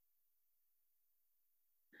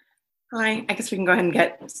Hi, I guess we can go ahead and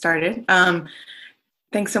get started.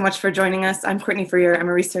 Thanks so much for joining us. I'm Courtney Freer. I'm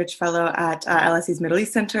a research fellow at LSE's Middle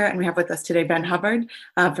East Center, and we have with us today Ben Hubbard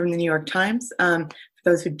from the New York Times. For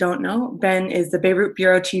those who don't know, Ben is the Beirut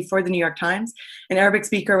bureau chief for the New York Times, an Arabic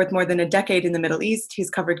speaker with more than a decade in the Middle East. He's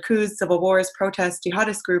covered coups, civil wars, protests,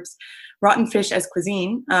 jihadist groups, rotten fish as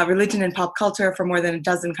cuisine, religion and pop culture for more than a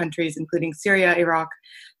dozen countries, including Syria, Iraq,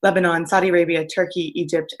 Lebanon, Saudi Arabia, Turkey,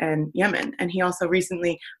 Egypt, and Yemen. And he also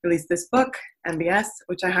recently released this book, MBS,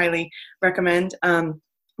 which I highly recommend.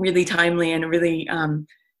 Really timely and really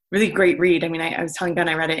great read. I mean, I was telling Ben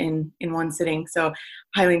I read it in one sitting, so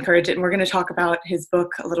highly encourage it. And we're going to talk about his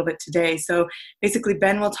book a little bit today. So basically,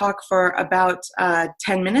 Ben will talk for about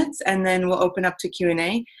 10 minutes, and then we'll open up to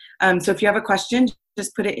Q&A. So if you have a question,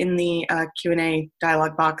 just put it in the Q&A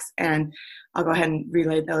dialog box, and I'll go ahead and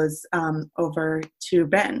relay those over to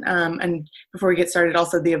Ben. And before we get started,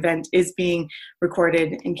 also the event is being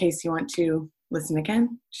recorded in case you want to listen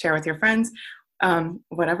again, share with your friends,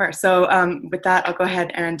 whatever. So with that, I'll go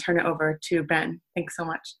ahead and turn it over to Ben. Thanks so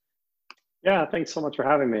much. Yeah, thanks so much for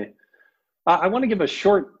having me. I want to give a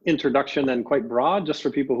short introduction and quite broad, just for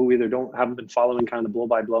people who either haven't been following kind of blow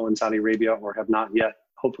by blow in Saudi Arabia or have not yet,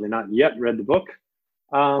 hopefully not yet, read the book.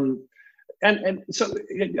 And so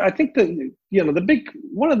I think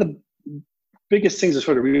one of the biggest things to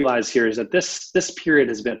sort of realize here is that this period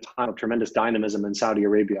has been a time of tremendous dynamism in Saudi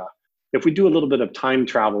Arabia. If we do a little bit of time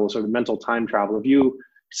travel, sort of mental time travel, if you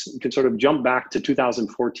can sort of jump back to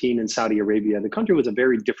 2014 in Saudi Arabia, the country was a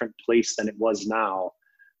very different place than it was now.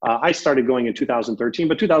 I started going in 2013,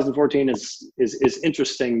 but 2014 is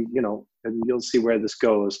interesting, and you'll see where this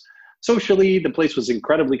goes. Socially, the place was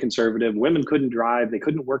incredibly conservative. Women couldn't drive. They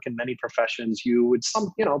couldn't work in many professions.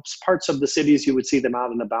 Parts of the cities, you would see them out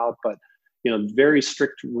and about, but, very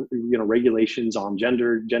strict, regulations on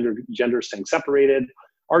gender staying separated.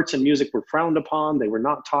 Arts and music were frowned upon. They were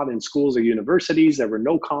not taught in schools or universities. There were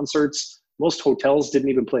no concerts. Most hotels didn't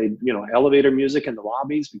even play, elevator music in the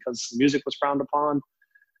lobbies because music was frowned upon.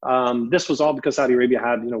 This was all because Saudi Arabia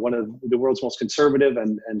had, one of the world's most conservative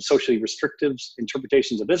and socially restrictive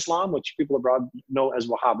interpretations of Islam, which people abroad know as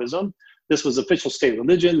Wahhabism. This was official state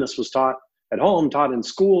religion. This was taught at home, taught in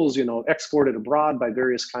schools, exported abroad by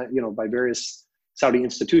various Saudi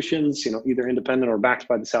institutions, either independent or backed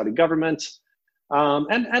by the Saudi government.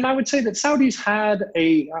 And I would say that Saudis had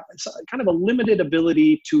a kind of a limited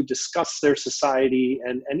ability to discuss their society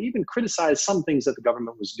and even criticize some things that the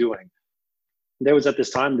government was doing. There was at this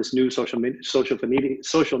time this new social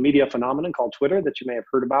media phenomenon called Twitter that you may have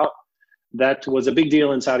heard about. That was a big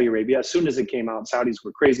deal in Saudi Arabia. As soon as it came out, Saudis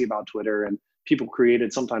were crazy about Twitter, and people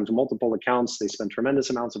created sometimes multiple accounts. They spent tremendous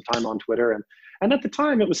amounts of time on Twitter. And at the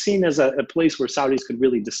time, it was seen as a place where Saudis could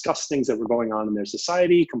really discuss things that were going on in their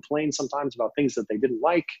society, complain sometimes about things that they didn't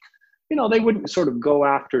like. They wouldn't sort of go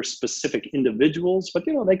after specific individuals, but,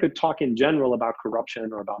 they could talk in general about corruption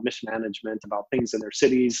or about mismanagement, about things in their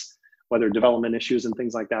cities, whether development issues and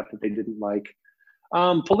things like that they didn't like.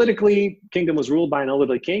 Politically, kingdom was ruled by an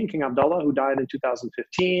elderly king, King Abdullah, who died in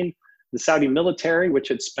 2015. The Saudi military, which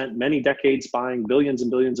had spent many decades buying billions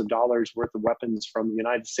and billions of dollars worth of weapons from the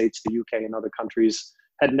United States, the UK, and other countries,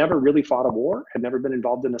 had never really fought a war, had never been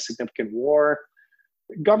involved in a significant war.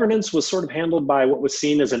 Governance was sort of handled by what was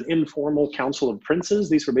seen as an informal council of princes.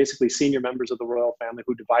 These were basically senior members of the royal family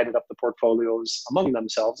who divided up the portfolios among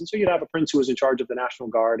themselves. And so you'd have a prince who was in charge of the National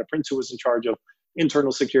Guard, a prince who was in charge of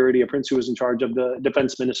internal security, a prince who was in charge of the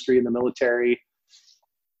defense ministry and the military.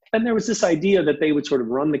 And there was this idea that they would sort of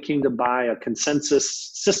run the kingdom by a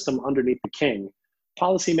consensus system underneath the king.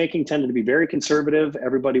 Policymaking tended to be very conservative.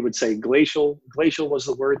 Everybody would say glacial. Glacial was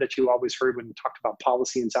the word that you always heard when you talked about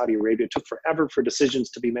policy in Saudi Arabia. It took forever for decisions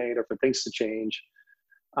to be made or for things to change.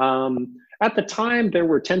 At the time, there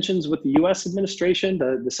were tensions with the US administration.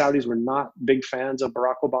 The Saudis were not big fans of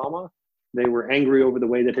Barack Obama. They were angry over the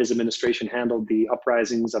way that his administration handled the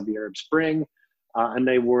uprisings of the Arab Spring. And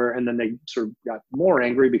then they sort of got more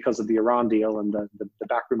angry because of the Iran deal and the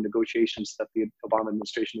backroom negotiations that the Obama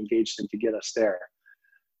administration engaged in to get us there.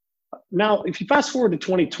 Now, if you fast forward to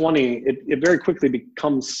 2020, it very quickly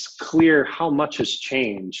becomes clear how much has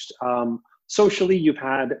changed. Socially, you've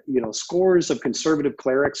had scores of conservative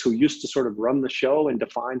clerics who used to sort of run the show and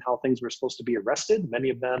define how things were supposed to be arrested. Many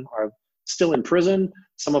of them are still in prison.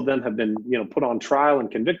 Some of them have been put on trial and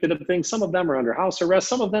convicted of things. Some of them are under house arrest.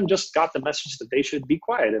 Some of them just got the message that they should be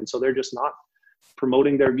quiet, and so they're just not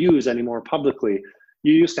promoting their views anymore publicly.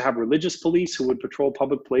 You used to have religious police who would patrol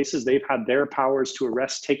public places. They've had their powers to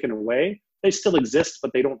arrest taken away. They still exist,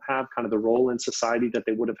 but they don't have kind of the role in society that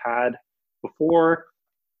they would have had before.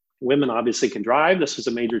 Women obviously can drive. This was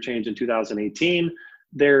a major change in 2018.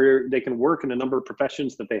 They can work in a number of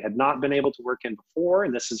professions that they had not been able to work in before,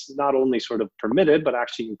 and this is not only sort of permitted but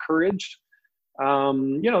actually encouraged.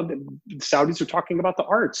 The Saudis are talking about the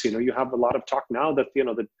arts. You have a lot of talk now that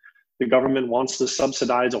the government wants to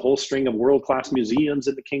subsidize a whole string of world-class museums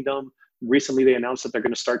in the kingdom. Recently, they announced that they're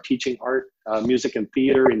going to start teaching art, music, and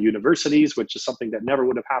theater in universities, which is something that never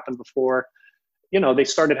would have happened before. They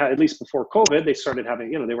started, at least before COVID, they started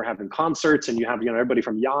having, they were having concerts, and you have, everybody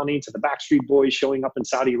from Yanni to the Backstreet Boys showing up in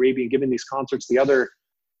Saudi Arabia and giving these concerts.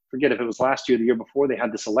 Forget if it was last year, the year before, they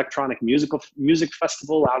had this electronic music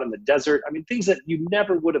festival out in the desert. I mean, things that you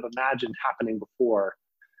never would have imagined happening before.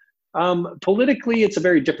 Politically, it's a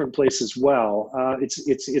very different place as well.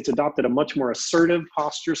 It's adopted a much more assertive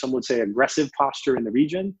posture, some would say aggressive posture in the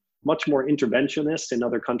region, much more interventionist in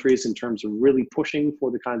other countries in terms of really pushing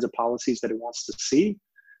for the kinds of policies that it wants to see.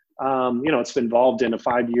 It's been involved in a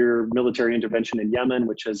 5-year military intervention in Yemen,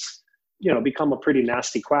 which has, become a pretty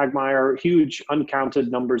nasty quagmire, huge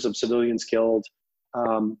uncounted numbers of civilians killed,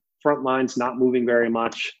 front lines not moving very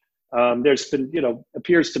much. There's been,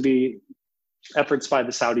 appears to be efforts by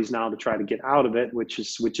the Saudis now to try to get out of it, which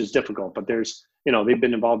is difficult. But there's, they've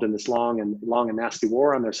been involved in this long and nasty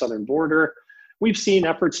war on their southern border. We've seen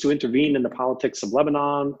efforts to intervene in the politics of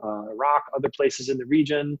Lebanon, Iraq, other places in the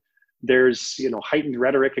region. There's, heightened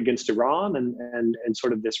rhetoric against Iran and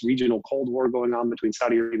sort of this regional Cold War going on between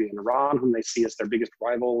Saudi Arabia and Iran, whom they see as their biggest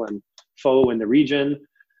rival and foe in the region.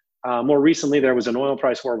 More recently, there was an oil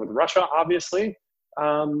price war with Russia, obviously.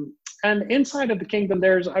 And inside of the kingdom,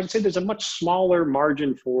 I would say there's a much smaller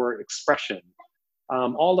margin for expression.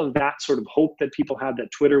 All of that sort of hope that people had that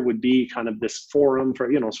Twitter would be kind of this forum for,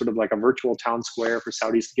 sort of like a virtual town square for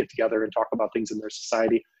Saudis to get together and talk about things in their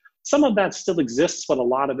society. Some of that still exists, but a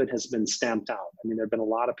lot of it has been stamped out. I mean, there have been a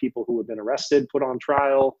lot of people who have been arrested, put on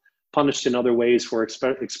trial, punished in other ways for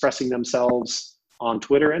expressing themselves on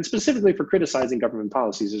Twitter, and specifically for criticizing government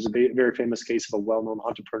policies. There's a very famous case of a well-known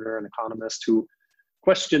entrepreneur and economist who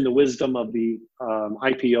questioned the wisdom of the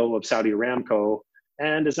IPO of Saudi Aramco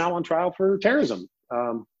and is now on trial for terrorism.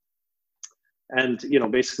 And,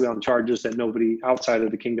 basically on charges that nobody outside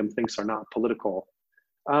of the kingdom thinks are not political.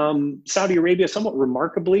 Saudi Arabia, somewhat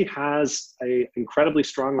remarkably, has an incredibly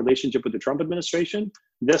strong relationship with the Trump administration.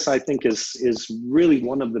 This, I think, is really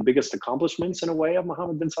one of the biggest accomplishments in a way of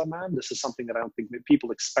Mohammed bin Salman. This is something that I don't think that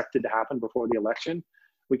people expected to happen before the election.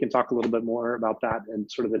 We can talk a little bit more about that and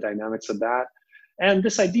sort of the dynamics of that. And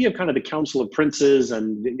this idea of kind of the Council of Princes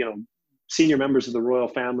and, senior members of the royal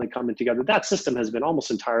family coming together, that system has been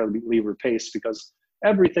almost entirely replaced because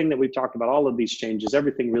everything that we've talked about, all of these changes,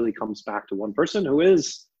 everything really comes back to one person who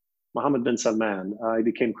is Mohammed bin Salman. He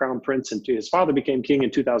became crown prince and his father became king in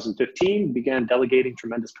 2015, began delegating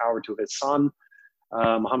tremendous power to his son.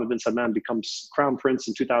 Mohammed bin Salman becomes crown prince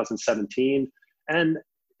in 2017. And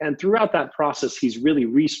throughout that process, he's really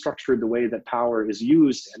restructured the way that power is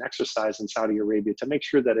used and exercised in Saudi Arabia to make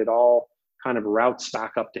sure that it all kind of routes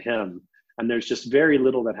back up to him. And there's just very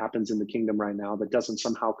little that happens in the kingdom right now that doesn't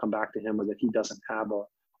somehow come back to him or that he doesn't have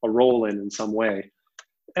a role in some way.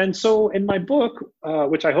 And so in my book,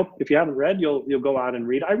 which I hope if you haven't read, you'll go out and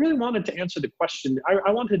read, I really wanted to answer the question.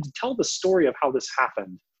 I wanted to tell the story of how this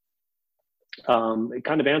happened. It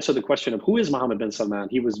kind of answer the question of who is Mohammed bin Salman.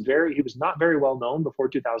 He was not very well known before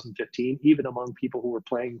 2015, even among people who were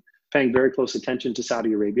paying very close attention to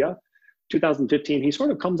Saudi Arabia. 2015, he sort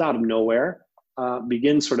of comes out of nowhere,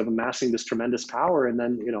 begins sort of amassing this tremendous power, and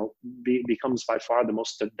then becomes by far the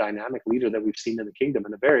most dynamic leader that we've seen in the kingdom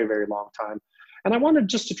in a very, very long time. And I wanted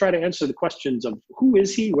just to try to answer the questions of who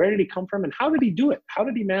is he, where did he come from, and how did he do it? How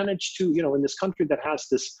did he manage to, in this country that has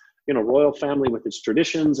this, royal family with its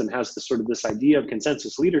traditions and has this idea of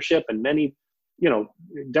consensus leadership and many,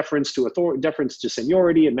 deference to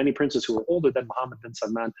seniority and many princes who were older than Mohammed bin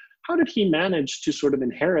Salman, how did he manage to sort of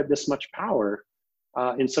inherit this much power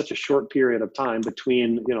in such a short period of time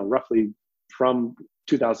between, roughly from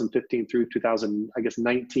 2015 through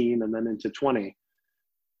 2019 and then into 20?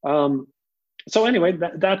 So anyway,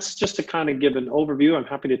 that's just to kind of give an overview. I'm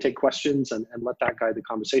happy to take questions and let that guide the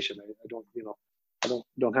conversation. I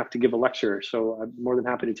don't have to give a lecture, so I'm more than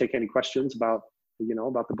happy to take any questions about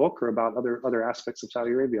the book or about other aspects of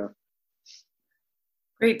Saudi Arabia.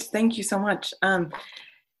 Great, thank you so much.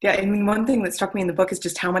 Yeah, I mean, one thing that struck me in the book is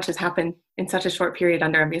just how much has happened in such a short period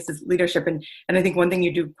under Abbas's leadership. And I think one thing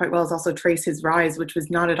you do quite well is also trace his rise, which was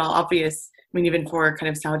not at all obvious, I mean, even for kind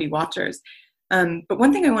of Saudi watchers. But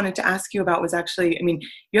one thing I wanted to ask you about was actually, I mean,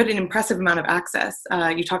 you had an impressive amount of access.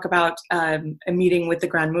 You talk about a meeting with the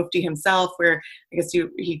Grand Mufti himself, where I guess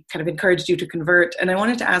he kind of encouraged you to convert. And I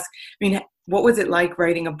wanted to ask, I mean, what was it like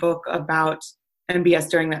writing a book about MBS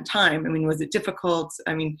during that time? I mean, was it difficult?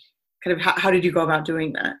 I mean, kind of how did you go about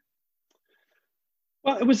doing that?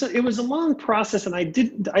 Well, it was a long process, and I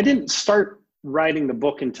didn't start writing the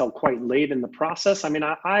book until quite late in the process. I mean,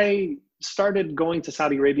 I started going to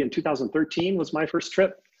Saudi Arabia in 2013 was my first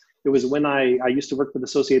trip. It was when I used to work with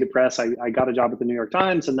Associated Press. I got a job at the New York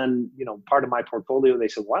Times, and then, you know, part of my portfolio, they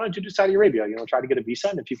said, why don't you do Saudi Arabia? You know, try to get a visa,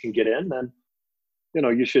 and if you can get in, then, you know,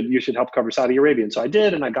 you should help cover Saudi Arabia. And so I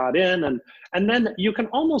did, and I got in, and then you can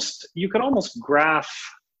almost graph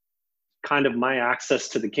kind of my access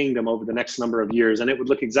to the kingdom over the next number of years, and it would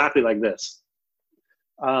look exactly like this.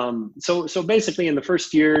 So basically, in the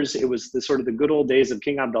first years, it was the sort of the good old days of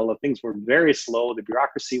King Abdullah. Things were very slow. The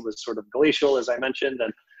bureaucracy was sort of glacial, as I mentioned,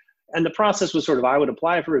 and the process was sort of, I would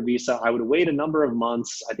apply for a visa. I would wait a number of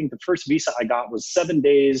months. I think the first visa I got was 7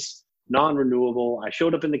 days, non-renewable. I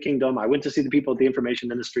showed up in the kingdom. I went to see the people at the information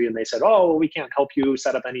ministry, and they said, oh, well, we can't help you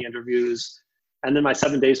set up any interviews. And then my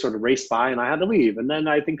 7 days sort of raced by, and I had to leave. And then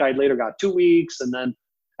I think I later got 2 weeks, and then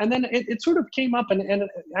it sort of came up. And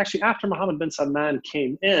actually, after Mohammed bin Salman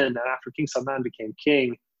came in, and after King Salman became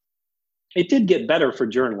king, it did get better for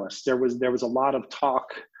journalists. There was a lot of talk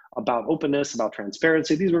about openness, about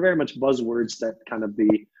transparency. These were very much buzzwords that kind of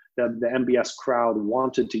the MBS crowd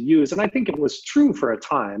wanted to use. And I think it was true for a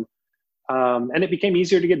time. And it became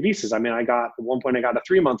easier to get visas. I mean, at one point I got a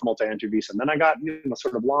 3-month multi-entry visa, and then I got, you know,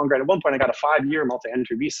 sort of longer. And at one point I got a 5-year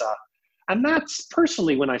multi-entry visa. And that's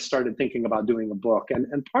personally when I started thinking about doing a book.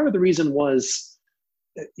 And part of the reason was,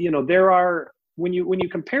 you know, when you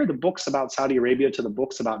compare the books about Saudi Arabia to the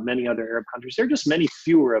books about many other Arab countries, there are just many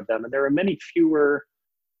fewer of them. And there are many fewer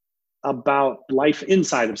about life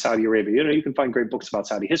inside of Saudi Arabia. You know, you can find great books about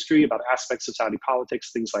Saudi history, about aspects of Saudi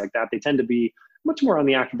politics, things like that. They tend to be much more on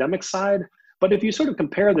the academic side. But if you sort of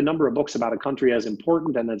compare the number of books about a country as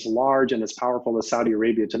important and as large and as powerful as Saudi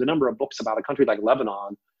Arabia to the number of books about a country like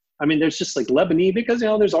Lebanon, I mean, there's just like Lebanese, because, you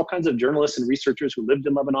know, there's all kinds of journalists and researchers who lived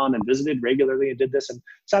in Lebanon and visited regularly and did this. And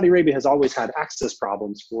Saudi Arabia has always had access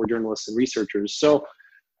problems for journalists and researchers. So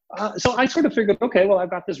I sort of figured, okay, well,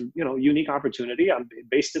 I've got this, you know, unique opportunity. I'm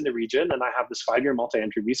based in the region, and I have this 5-year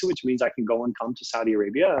multi-entry visa, which means I can go and come to Saudi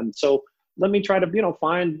Arabia. And so let me try to, you know,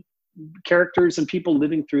 find characters and people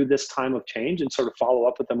living through this time of change and sort of follow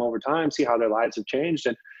up with them over time, see how their lives have changed.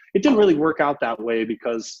 And it didn't really work out that way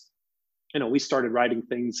because, you know, we started writing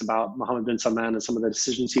things about Mohammed bin Salman and some of the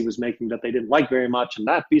decisions he was making that they didn't like very much. And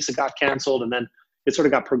that visa got canceled. And then it sort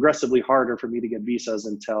of got progressively harder for me to get visas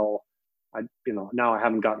until now I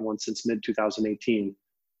haven't gotten one since mid 2018.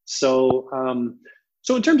 So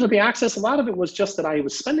in terms of the access, a lot of it was just that I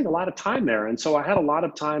was spending a lot of time there. And so I had a lot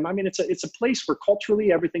of time. I mean, it's a place where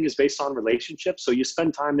culturally everything is based on relationships. So you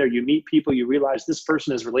spend time there, you meet people, you realize this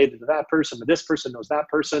person is related to that person, but this person knows that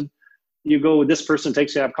person. You go, this person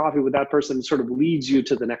takes you to have coffee with that person, and sort of leads you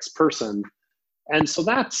to the next person. And so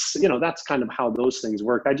that's kind of how those things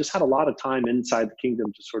work. I just had a lot of time inside the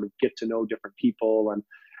kingdom to sort of get to know different people.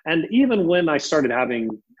 And even when I started having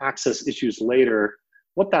access issues later,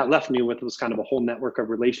 what that left me with was kind of a whole network of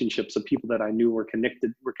relationships of people that I knew were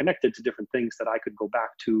connected to different things that I could go back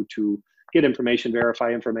to get information,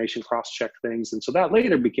 verify information, cross-check things. And so that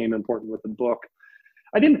later became important with the book.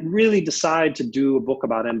 I didn't really decide to do a book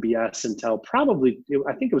about MBS until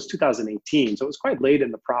I think it was 2018. So it was quite late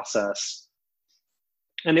in the process.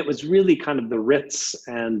 And it was really kind of the Ritz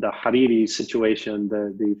and the Hariri situation,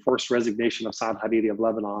 the forced resignation of Saad Hariri of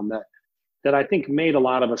Lebanon, that I think made a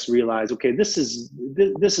lot of us realize, okay, this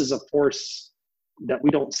is a force that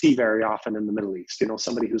we don't see very often in the Middle East. You know,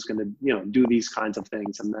 somebody who's going to, you know, do these kinds of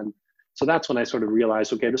things. And then, so that's when I sort of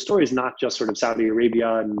realized, okay, the story is not just sort of Saudi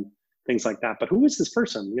Arabia and things like that, but who is this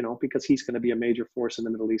person? You know, because he's going to be a major force in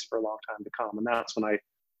the Middle East for a long time to come. And that's when I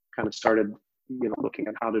kind of started, you know, looking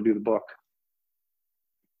at how to do the book.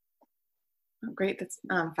 Oh, great. That's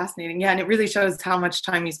fascinating. Yeah, and it really shows how much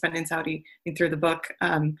time you spent in Saudi through the book.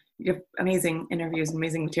 You have amazing interviews,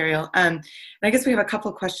 amazing material. And I guess we have a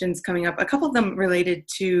couple of questions coming up, a couple of them related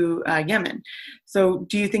to Yemen. So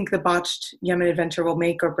do you think the botched Yemen adventure will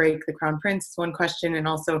make or break the Crown Prince? Is one question. And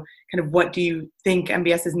also kind of what do you think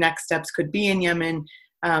MBS's next steps could be in Yemen?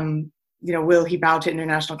 You know, will he bow to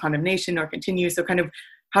international condemnation or continue? So kind of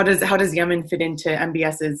how does Yemen fit into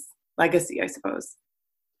MBS's legacy, I suppose?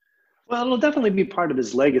 Well, it'll definitely be part of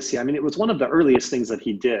his legacy. I mean, it was one of the earliest things that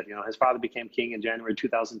he did. You know, his father became king in January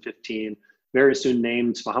 2015, very soon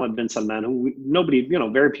named Mohammed bin Salman, who nobody, you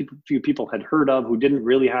know, few people had heard of, who didn't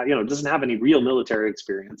really have, you know, doesn't have any real military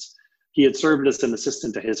experience. He had served as an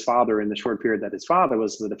assistant to his father in the short period that his father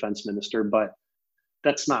was the defense minister, but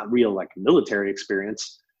that's not real like military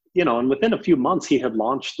experience. and within a few months, he had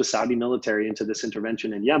launched the Saudi military into this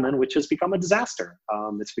intervention in Yemen, which has become a disaster.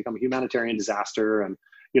 It's become a humanitarian disaster. And,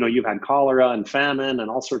 you've had cholera and famine and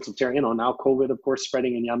all sorts of now COVID, of course,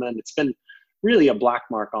 spreading in Yemen. It's been really a black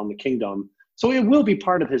mark on the kingdom. So it will be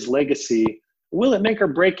part of his legacy. Will it make or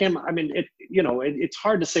break him? I mean, it's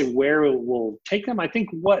hard to say where it will take him. I think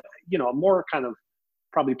a more kind of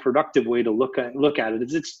probably productive way to look at it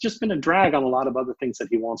is it's just been a drag on a lot of other things that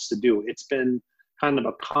he wants to do. It's been kind of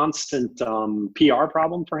a constant PR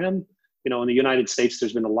problem for him. In the United States,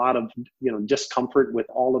 there's been a lot of, discomfort with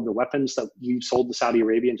all of the weapons that we've sold to Saudi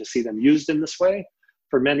Arabia, and to see them used in this way.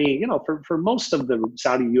 For many, for most of the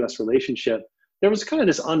Saudi-US relationship, there was kind of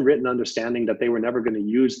this unwritten understanding that they were never going to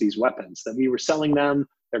use these weapons, that we were selling them.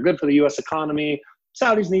 They're good for the US economy.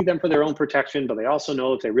 Saudis need them for their own protection, but they also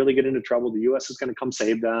know if they really get into trouble, the US is going to come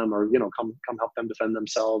save them, or, come help them defend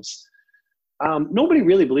themselves. Nobody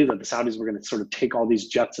really believed that the Saudis were going to sort of take all these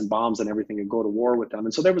jets and bombs and everything and go to war with them.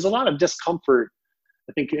 And so there was a lot of discomfort,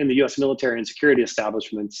 I think, in the US military and security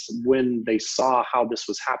establishments when they saw how this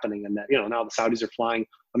was happening, and that, now the Saudis are flying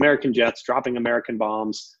American jets, dropping American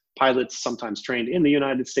bombs, pilots sometimes trained in the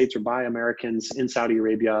United States or by Americans in Saudi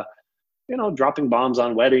Arabia, dropping bombs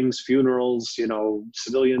on weddings, funerals,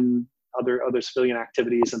 other civilian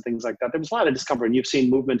activities and things like that. There was a lot of discomfort, and you've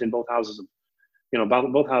seen movement in both houses of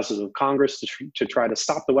both houses of Congress to try to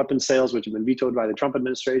stop the weapons sales, which have been vetoed by the Trump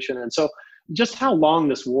administration. And so just how long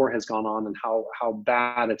this war has gone on and how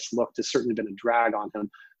bad it's looked has certainly been a drag on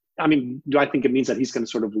him. I mean, do I think it means that he's going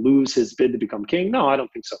to sort of lose his bid to become king? No, I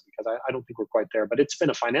don't think so, because I don't think we're quite there. But it's been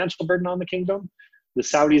a financial burden on the kingdom. The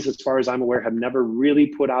Saudis, as far as I'm aware, have never really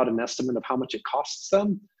put out an estimate of how much it costs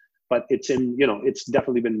them. But it's it's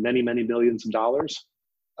definitely been many, many billions of dollars.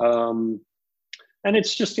 And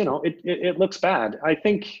it's just, it looks bad. I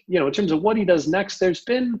think, in terms of what he does next, there's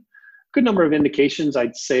been a good number of indications,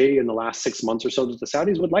 I'd say, in the last 6 months or so, that the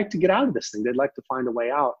Saudis would like to get out of this thing. They'd like to find a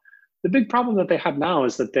way out. The big problem that they have now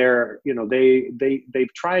is that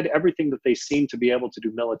they've tried everything that they seem to be able to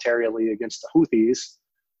do militarily against the Houthis,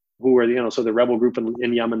 who are, so the rebel group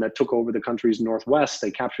in Yemen that took over the country's northwest.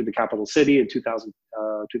 They captured the capital city in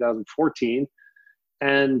 2014.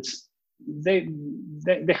 And they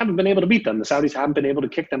haven't been able to beat them. The Saudis haven't been able to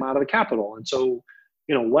kick them out of the capital. And so,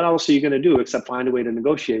 what else are you going to do except find a way to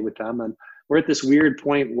negotiate with them? And we're at this weird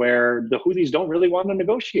point where the Houthis don't really want to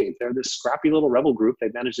negotiate. They're this scrappy little rebel group.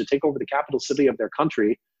 They've managed to take over the capital city of their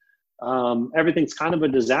country. Everything's kind of a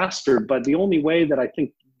disaster, but the only way that I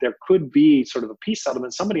think there could be sort of a peace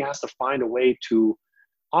settlement, somebody has to find a way to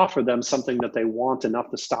offer them something that they want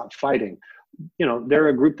enough to stop fighting. They're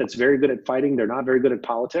a group that's very good at fighting. They're not very good at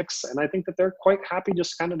politics. And I think that they're quite happy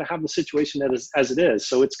just kind of to have the situation as it is.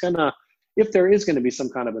 So if there is going to be some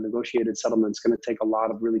kind of a negotiated settlement, it's going to take a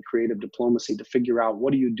lot of really creative diplomacy to figure out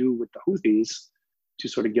what do you do with the Houthis to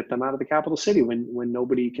sort of get them out of the capital city when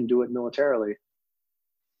nobody can do it militarily.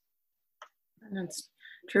 That's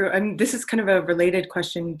true. And this is kind of a related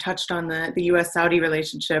question, touched on the US-Saudi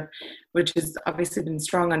relationship, which has obviously been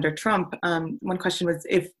strong under Trump. One question was,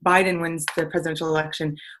 if Biden wins the presidential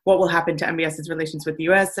election, what will happen to MBS's relations with the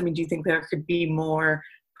US? I mean, do you think there could be more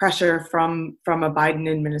pressure from a Biden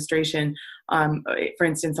administration, for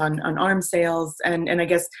instance, on arms sales? And I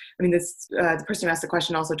guess, the person who asked the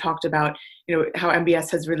question also talked about, how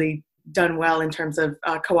MBS has really done well in terms of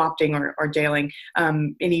co-opting or jailing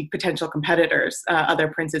any potential competitors, other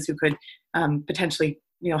princes who could potentially,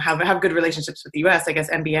 have good relationships with the U.S. I guess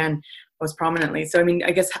MBN most prominently. So,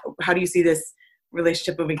 I guess, how do you see this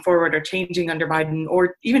relationship moving forward, or changing under Biden,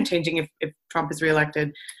 or even changing if Trump is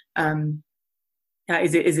reelected?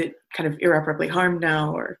 Is it kind of irreparably harmed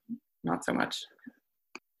now, or not so much?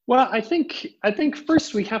 Well, I think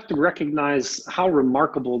first we have to recognize how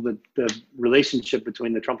remarkable the relationship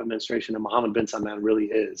between the Trump administration and Mohammed bin Salman really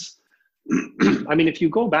is. If you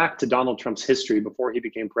go back to Donald Trump's history before he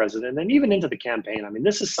became president, and even into the campaign,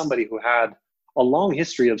 this is somebody who had a long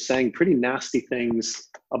history of saying pretty nasty things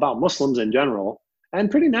about Muslims in general,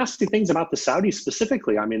 and pretty nasty things about the Saudis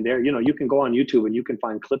specifically. You can go on YouTube and you can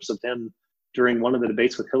find clips of him during one of the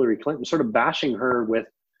debates with Hillary Clinton, sort of bashing her with,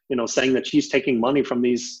 saying that she's taking money from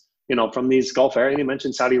these Gulf areas. He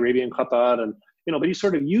mentioned Saudi Arabia and Qatar, and, but he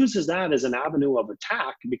sort of uses that as an avenue of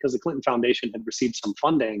attack because the Clinton Foundation had received some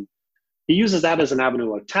funding. He uses that as an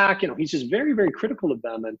avenue of attack. He's just very, very critical of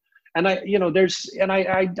them. And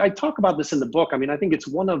I talk about this in the book. I think it's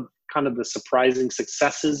one of kind of the surprising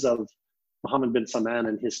successes of Mohammed bin Salman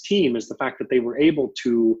and his team is the fact that they were able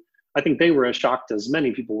to, I think they were as shocked as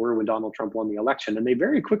many people were when Donald Trump won the election. And they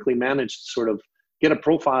very quickly managed to sort of get a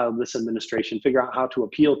profile of this administration, figure out how to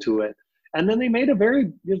appeal to it, And then they made a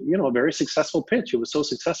very, a very successful pitch. It was so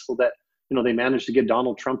successful that, they managed to get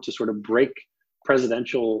Donald Trump to sort of break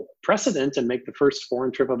presidential precedent and make the first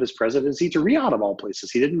foreign trip of his presidency to Riyadh of all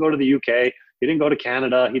places. He didn't go to the UK. He didn't go to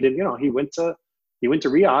Canada. He didn't, he went to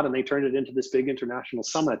Riyadh, and they turned it into this big international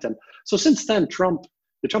summit. And so since then, the Trump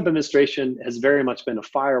administration has very much been a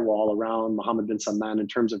firewall around Mohammed bin Salman in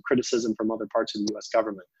terms of criticism from other parts of the U.S.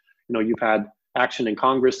 government. You've had action in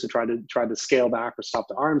Congress to try to scale back or stop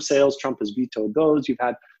the arms sales. Trump has vetoed those. You've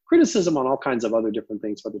had criticism on all kinds of other different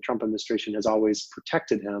things, but the Trump administration has always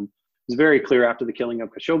protected him. It was very clear after the killing of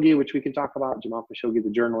Khashoggi, which we can talk about, Jamal Khashoggi, the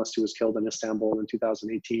journalist who was killed in Istanbul in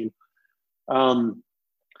 2018.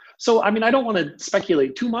 So, I don't want to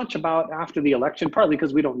speculate too much about after the election, partly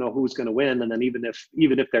because we don't know who's going to win. And then even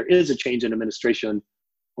if there is a change in administration,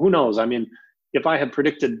 who knows? If I had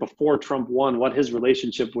predicted before Trump won what his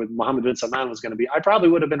relationship with Mohammed bin Salman was going to be, I probably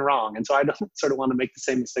would have been wrong. And so I don't sort of want to make the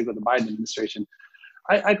same mistake with the Biden administration.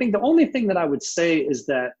 I think the only thing that I would say is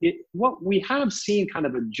that what we have seen kind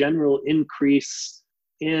of a general increase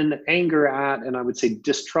in anger at, and I would say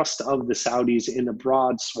distrust of the Saudis in a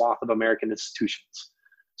broad swath of American institutions.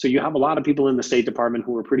 So you have a lot of people in the State Department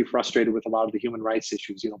who are pretty frustrated with a lot of the human rights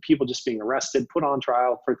issues, people just being arrested, put on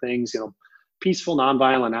trial for things, peaceful,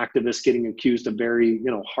 nonviolent activists getting accused of very,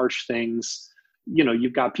 harsh things.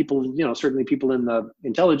 You've got people, certainly people in the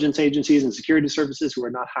intelligence agencies and security services who are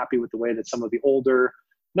not happy with the way that some of the older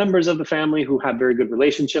members of the family who have very good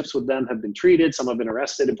relationships with them have been treated. Some have been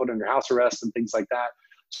arrested and put under house arrest and things like that.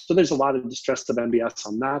 So there's a lot of distrust of MBS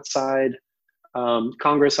on that side.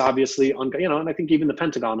 Congress, obviously, and I think even the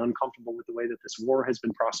Pentagon, uncomfortable with the way that this war has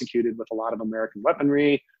been prosecuted with a lot of American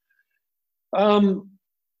weaponry.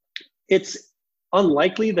 It's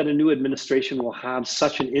unlikely that a new administration will have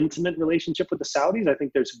such an intimate relationship with the Saudis. I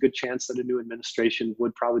think there's a good chance that a new administration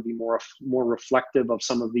would probably be more reflective of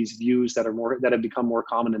some of these views that have become more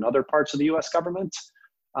common in other parts of the U.S. government.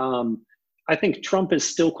 I think Trump is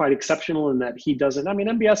still quite exceptional in that he doesn't.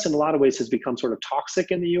 MBS in a lot of ways has become sort of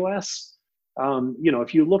toxic in the U.S.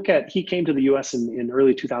 If you look at, he came to the U.S. in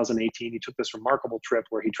early 2018. He took this remarkable trip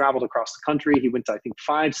where he traveled across the country. He went to, I think,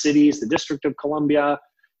 5 cities, the District of Columbia.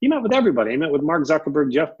 He met with everybody. He met with Mark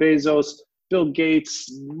Zuckerberg, Jeff Bezos, Bill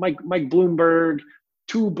Gates, Mike Bloomberg,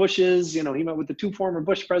 2 Bushes. He met with the 2 former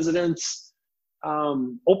Bush presidents,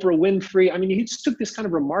 Oprah Winfrey. He just took this kind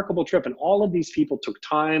of remarkable trip, and all of these people took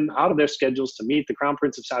time out of their schedules to meet the Crown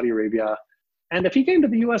Prince of Saudi Arabia. And if he came to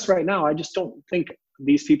the U.S. right now, I just don't think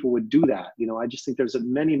these people would do that. I just think there's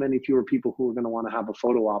many, many fewer people who are going to want to have a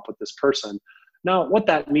photo op with this person. Now, what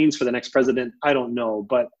that means for the next president, I don't know,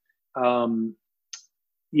 but there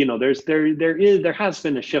has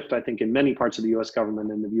been a shift, I think, in many parts of the U.S.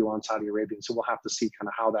 government in the view on Saudi Arabia. So we'll have to see kind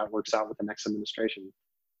of how that works out with the next administration.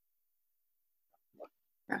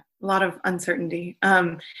 Yeah, a lot of uncertainty.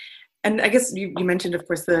 And I guess you mentioned, of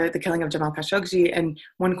course, the killing of Jamal Khashoggi. And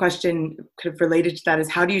one question kind of related to that is,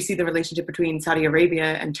 how do you see the relationship between Saudi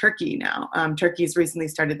Arabia and Turkey now? Turkey has recently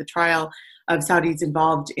started the trial of Saudis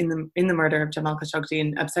involved in the murder of Jamal Khashoggi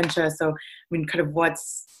in absentia. So,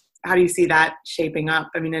 how do you see that shaping up?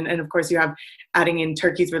 And of course you have adding in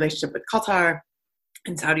Turkey's relationship with Qatar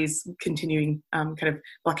and Saudi's continuing kind of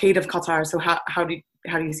blockade of Qatar. So how do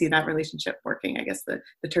you see that relationship working? I guess the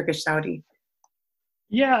Turkish-Saudi.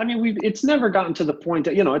 Yeah, it's never gotten to the point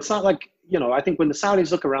that, it's not like, I think when the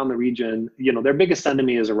Saudis look around the region, their biggest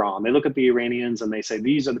enemy is Iran. They look at the Iranians and they say,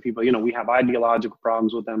 these are the people, we have ideological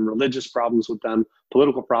problems with them, religious problems with them,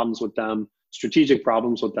 political problems with them, strategic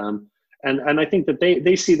problems with them. And I think that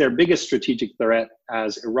they see their biggest strategic threat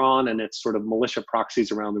as Iran and its sort of militia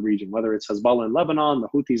proxies around the region, whether it's Hezbollah in Lebanon, the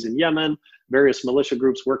Houthis in Yemen, various militia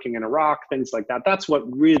groups working in Iraq, things like that. That's what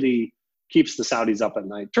really keeps the Saudis up at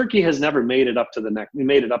night. Turkey has never made it up to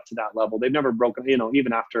that level. They've never broken,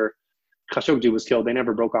 even after Khashoggi was killed, they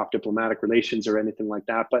never broke off diplomatic relations or anything like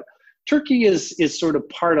that. But Turkey is sort of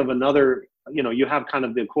part of another, you have kind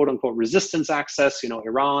of the quote unquote resistance axis,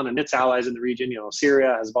 Iran and its allies in the region,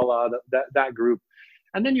 Syria, Hezbollah, that group.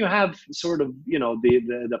 And then you have sort of,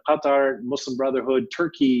 the Qatar, Muslim Brotherhood,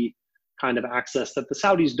 Turkey kind of access that the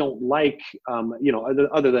Saudis don't like,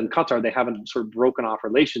 other than Qatar, they haven't sort of broken off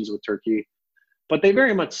relations with Turkey. But they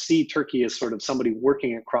very much see Turkey as sort of somebody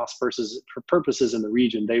working at cross purposes in the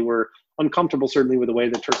region. They were uncomfortable, certainly, with the way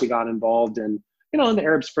that Turkey got involved in the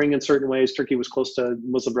Arab Spring in certain ways. Turkey was close to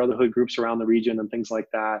Muslim Brotherhood groups around the region and things like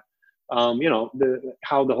that.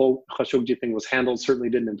 How the whole Khashoggi thing was handled certainly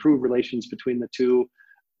didn't improve relations between the two.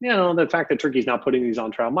 The fact that Turkey's not putting these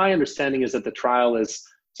on trial, my understanding is that the trial is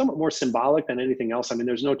somewhat more symbolic than anything else.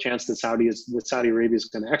 There's no chance that Saudi Arabia is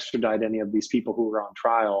going to extradite any of these people who are on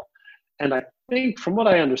trial. And I think from what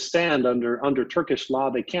I understand, under Turkish law,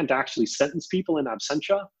 they can't actually sentence people in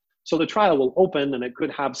absentia. So the trial will open and it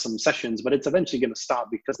could have some sessions, but it's eventually going to stop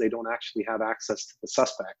because they don't actually have access to the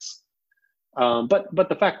suspects. But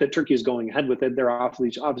the fact that Turkey is going ahead with it, they're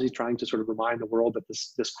obviously trying to sort of remind the world that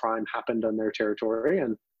this crime happened on their territory,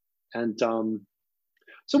 and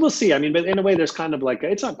so we'll see. I mean, but in a way, there's kind of like,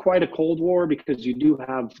 it's not quite a Cold War because you do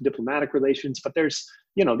have diplomatic relations, but there's,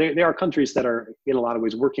 there are countries that are in a lot of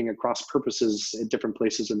ways working across purposes at different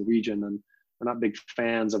places in the region, and we're not big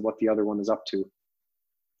fans of what the other one is up to.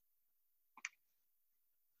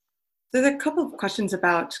 There's a couple of questions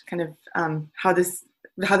about kind of how the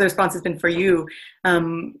response has been for you.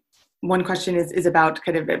 One question is about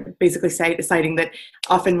kind of basically citing that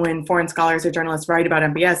often when foreign scholars or journalists write about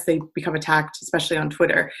MBS, they become attacked, especially on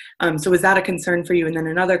Twitter. So was that a concern for you? And then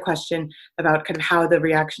another question about kind of how the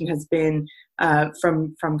reaction has been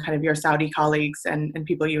from kind of your Saudi colleagues and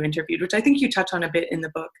people you interviewed, which I think you touch on a bit in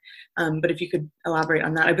the book. But if you could elaborate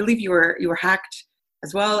on that. I believe you were hacked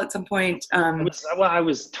as well at some point. I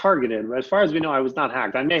was targeted. As far as we know, I was not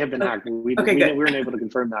hacked. I may have been hacked. We weren't able to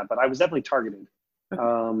confirm that, but I was definitely targeted.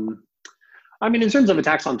 Okay. I mean, in terms of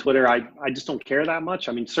attacks on Twitter, I just don't care that much.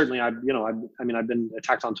 I mean, certainly I've been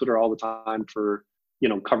attacked on Twitter all the time for,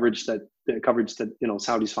 coverage that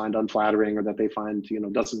Saudis find unflattering or that they find,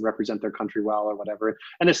 doesn't represent their country well or whatever.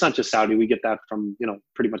 And it's not just Saudi. We get that from,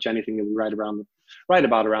 pretty much anything that we write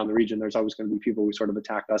about around the region. There's always going to be people who sort of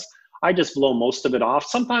attack us. I just blow most of it off.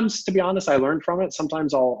 Sometimes, to be honest, I learn from it.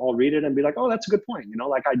 Sometimes I'll read it and be like, oh, that's a good point.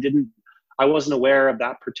 Like I wasn't aware of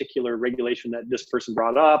that particular regulation that this person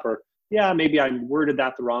brought up, or yeah, maybe I worded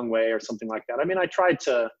that the wrong way or something like that. I mean, I tried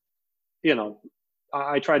to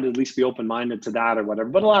at least be open-minded to that or whatever,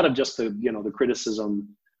 but a lot of just the criticism,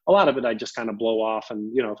 a lot of it I just kind of blow off.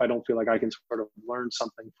 And, if I don't feel like I can sort of learn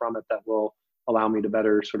something from it that will allow me to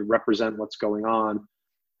better sort of represent what's going on.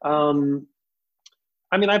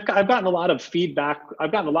 I mean, I've gotten a lot of feedback.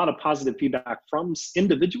 I've gotten a lot of positive feedback from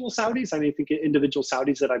individual Saudis. I mean, I think individual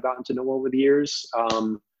Saudis that I've gotten to know over the years,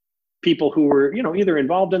 people who were, either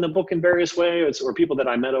involved in the book in various ways or people that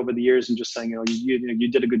I met over the years and just saying,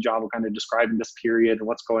 you did a good job of kind of describing this period and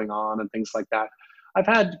what's going on and things like that. I've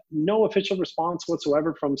had no official response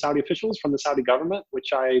whatsoever from Saudi officials, from the Saudi government, which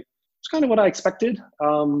it's kind of what I expected.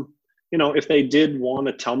 If they did want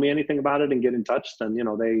to tell me anything about it and get in touch, then,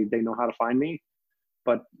 they know how to find me.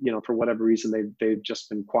 But, for whatever reason, they've just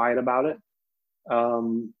been quiet about it.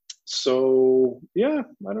 So yeah,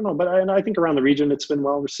 I don't know, but I think around the region it's been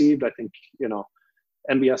well received. I think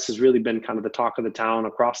MBS has really been kind of the talk of the town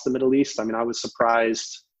across the Middle East. I mean, I was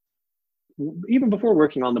surprised even before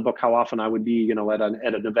working on the book how often I would be at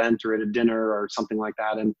an event or at a dinner or something like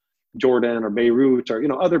that in Jordan or Beirut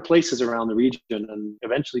or other places around the region, and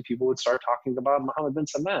eventually people would start talking about Mohammed bin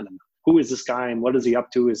Salman and who is this guy and what is he up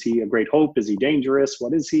to? Is he a great hope? Is he dangerous?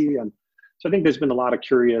 What is he? And so I think there's been a lot of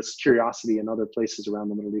curiosity in other places around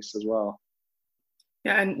the Middle East as well.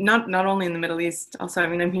 Yeah, and not only in the Middle East. Also, I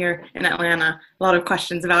mean, I'm here in Atlanta. A lot of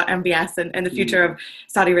questions about MBS and the future of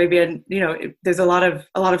Saudi Arabia. And, there's a lot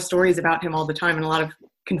of stories about him all the time, and a lot of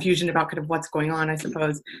confusion about kind of what's going on, I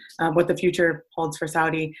suppose, what the future holds for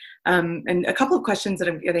Saudi. And a couple of questions that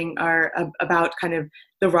I'm getting are about kind of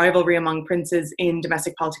the rivalry among princes in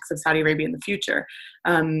domestic politics of Saudi Arabia in the future.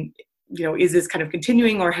 Is this kind of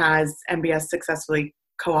continuing, or has MBS successfully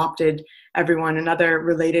co-opted everyone? Another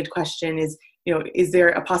related question is, is there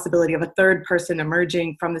a possibility of a third person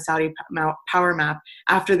emerging from the Saudi power map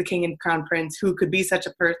after the king and crown prince, who could be such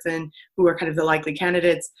a person, who are kind of the likely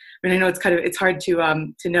candidates? I mean, I know it's hard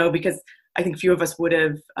to know, because I think few of us would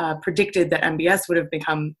have predicted that MBS would have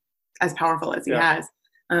become as powerful as he has.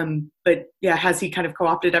 But yeah, has he kind of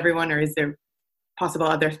co-opted everyone, or is there possible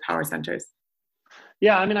other power centers?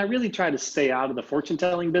 Yeah, I mean, I really try to stay out of the fortune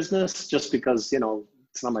telling business just because,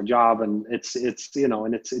 it's not my job, and it's a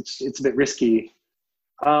bit risky.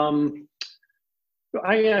 I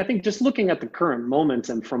think just looking at the current moment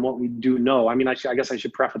and from what we do know, I mean, I guess I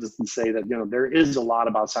should preface this and say that, there is a lot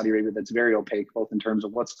about Saudi Arabia that's very opaque, both in terms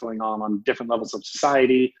of what's going on different levels of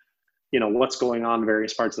society, what's going on in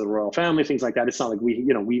various parts of the royal family, things like that. It's not like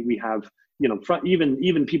we have,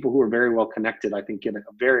 even people who are very well connected, I think, get a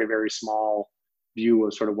very, very small view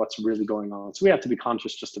of sort of what's really going on. So we have to be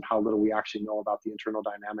conscious just of how little we actually know about the internal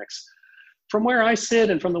dynamics. From where I sit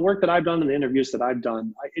and from the work that I've done and the interviews that I've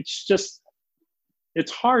done,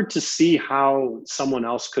 it's hard to see how someone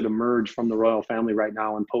else could emerge from the royal family right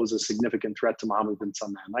now and pose a significant threat to Mohammed bin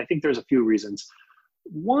Salman. I think there's a few reasons.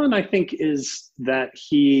 One, I think, is that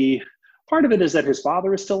part of it is that his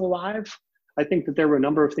father is still alive. I think that there were a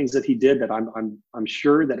number of things that he did that I'm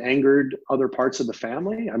sure that angered other parts of the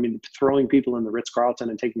family. I mean, throwing people in the Ritz-Carlton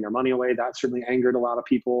and taking their money away, that certainly angered a lot of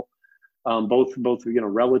people. Both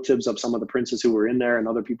relatives of some of the princes who were in there and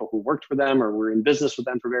other people who worked for them or were in business with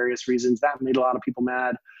them for various reasons. That made a lot of people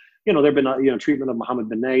mad. There've been treatment of Mohammed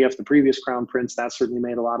bin Nayef, the previous crown prince. That certainly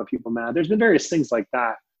made a lot of people mad. There's been various things like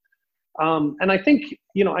that. And I think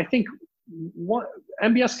what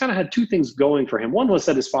MBS kind of had two things going for him. One was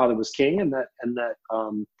that his father was king, and that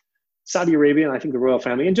Saudi Arabia, and I think the royal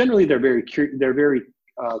family, and generally they're very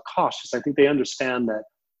cautious. I think they understand that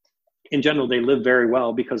in general they live very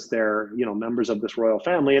well because they're members of this royal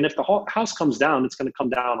family, and if the whole house comes down, it's going to come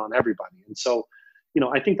down on everybody. And so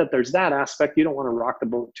I think that there's that aspect. You don't want to rock the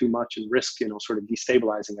boat too much and risk sort of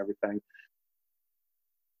destabilizing everything.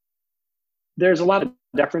 There's a lot of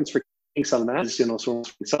deference for King Salman,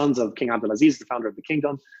 sons of King Abdulaziz, the founder of the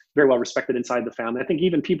kingdom, very well respected inside the family. I think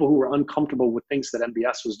even people who were uncomfortable with things that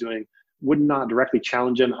MBS was doing would not directly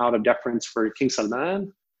challenge him out of deference for King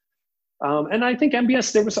Salman. And I think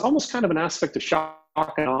MBS, there was almost kind of an aspect of shock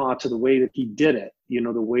and awe to the way that he did it,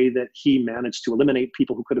 the way that he managed to eliminate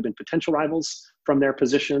people who could have been potential rivals from their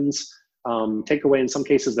positions, take away, in some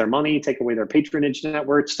cases, their money, take away their patronage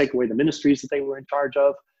networks, take away the ministries that they were in charge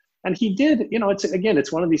of. And he did,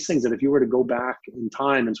 it's one of these things that if you were to go back in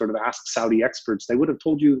time and sort of ask Saudi experts, they would have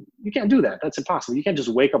told you, you can't do that. That's impossible. You can't just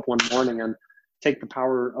wake up one morning and take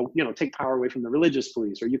power away from the religious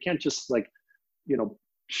police, or you can't just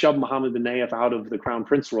shove Mohammed bin Nayef out of the crown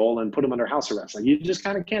prince role and put him under house arrest. Like, you just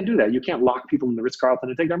kind of can't do that. You can't lock people in the Ritz-Carlton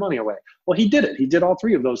and take their money away. Well, he did it. He did all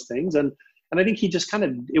three of those things. And I think he just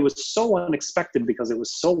it was so unexpected because it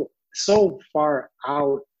was so far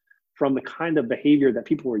out from the kind of behavior that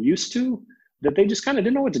people were used to, that they just kind of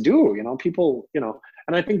didn't know what to do. And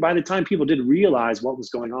I think by the time people did realize what was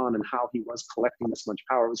going on and how he was collecting this much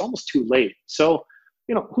power, it was almost too late. So,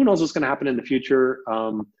 who knows what's going to happen in the future.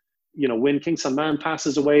 When King Salman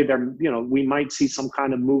passes away, we might see some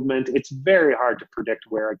kind of movement. It's very hard to predict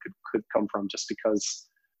where it could come from, just because,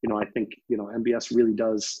 I think, MBS really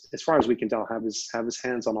does, as far as we can tell, have his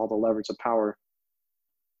hands on all the levers of power.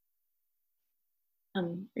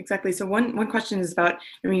 Exactly. So one question is about,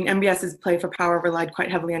 MBS's play for power relied quite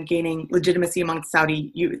heavily on gaining legitimacy amongst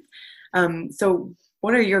Saudi youth. So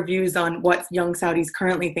what are your views on what young Saudis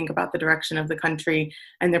currently think about the direction of the country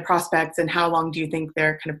and their prospects, and how long do you think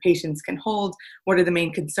their kind of patience can hold? What are the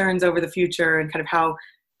main concerns over the future, and kind of how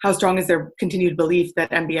strong is their continued belief that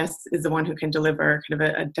MBS is the one who can deliver kind of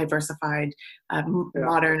a diversified,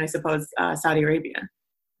 modern, I suppose, Saudi Arabia?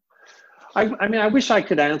 I wish I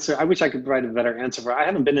could provide a better answer. I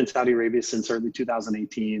haven't been in Saudi Arabia since early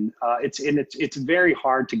 2018. It's very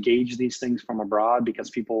hard to gauge these things from abroad because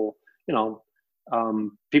people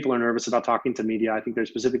are nervous about talking to media. I think they're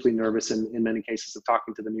specifically nervous in many cases of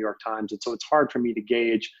talking to the New York Times. And so it's hard for me to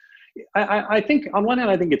gauge. I think on one hand,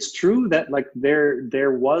 I think it's true that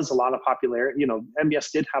there was a lot of popularity.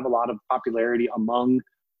 MBS did have a lot of popularity among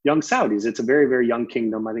young Saudis. It's a very, very young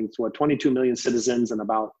kingdom. I think it's 22 million citizens, and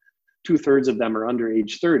about 2/3 of them are under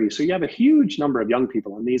age 30. So you have a huge number of young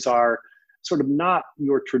people, and these are sort of not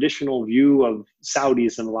your traditional view of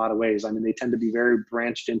Saudis in a lot of ways. They tend to be very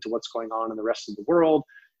branched into what's going on in the rest of the world.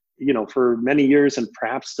 For many years, and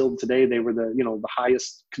perhaps still today, they were the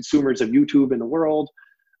highest consumers of YouTube in the world.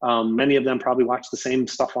 Many of them probably watch the same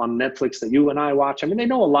stuff on Netflix that you and I watch. They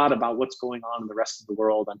know a lot about what's going on in the rest of the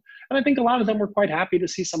world. And I think a lot of them were quite happy to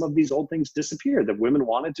see some of these old things disappear, that women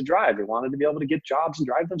wanted to drive. They wanted to be able to get jobs and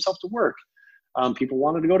drive themselves to work. People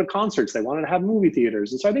wanted to go to concerts. They wanted to have movie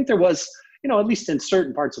theaters. And so I think there was, at least in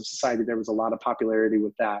certain parts of society, there was a lot of popularity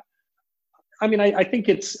with that. I think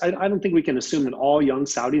I don't think we can assume that all young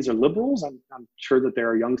Saudis are liberals. I'm sure that there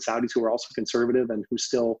are young Saudis who are also conservative and who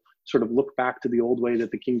still sort of look back to the old way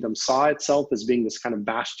that the kingdom saw itself as being this kind of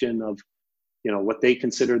bastion of, what they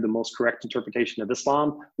consider the most correct interpretation of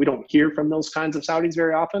Islam. We don't hear from those kinds of Saudis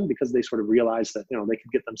very often because they sort of realize that, they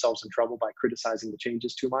could get themselves in trouble by criticizing the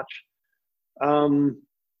changes too much. I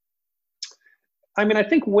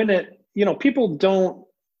think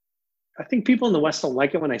I think people in the West don't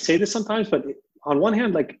like it when I say this sometimes, but on one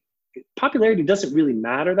hand, popularity doesn't really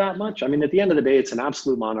matter that much. At the end of the day, it's an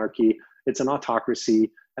absolute monarchy. It's an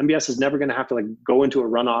autocracy. MBS is never going to have to go into a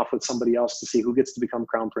runoff with somebody else to see who gets to become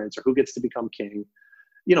crown prince or who gets to become king.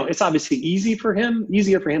 It's obviously easier for him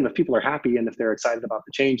if people are happy and if they're excited about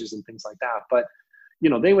the changes and things like that. But,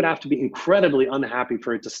 they would have to be incredibly unhappy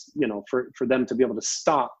for it to, for them to be able to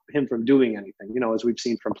stop him from doing anything, as we've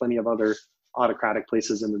seen from plenty of other autocratic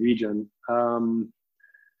places in the region.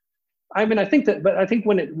 I think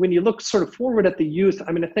when you look sort of forward at the youth,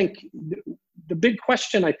 I think the big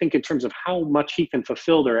question, I think, in terms of how much he can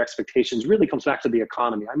fulfill their expectations really comes back to the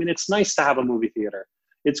economy. I mean, it's nice to have a movie theater.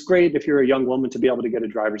 It's great if you're a young woman to be able to get a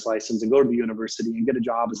driver's license and go to the university and get a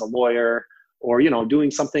job as a lawyer, or, doing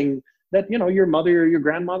something that, your mother or your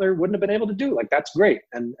grandmother wouldn't have been able to do. Like, that's great.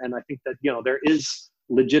 And I think that, there is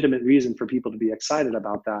legitimate reason for people to be excited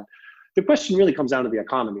about that. The question really comes down to the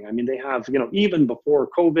economy. I mean, they have, even before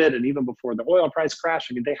COVID and even before the oil price crash,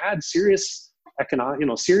 I mean, they had serious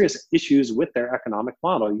serious issues with their economic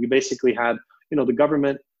model. You basically had, the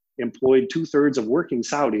government employed 2/3 of working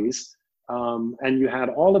Saudis, and you had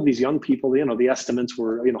all of these young people. The estimates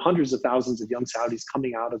were, hundreds of thousands of young Saudis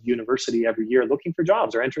coming out of university every year looking for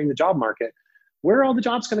jobs or entering the job market. Where are all the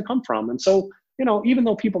jobs going to come from? And so, even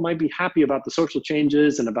though people might be happy about the social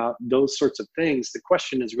changes and about those sorts of things, the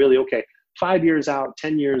question is really, okay, 5 years out,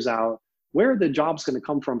 10 years out, where are the jobs going to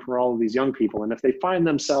come from for all of these young people? And if they find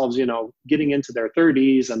themselves, getting into their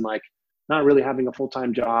 30s and like not really having a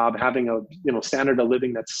full-time job, having a, standard of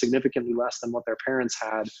living that's significantly less than what their parents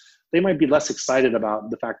had, they might be less excited about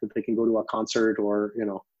the fact that they can go to a concert or,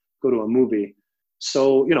 go to a movie.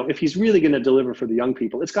 So, if he's really going to deliver for the young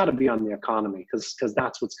people, it's got to be on the economy, because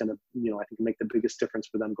that's what's going to, I think, make the biggest difference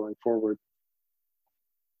for them going forward.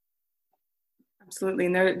 Absolutely.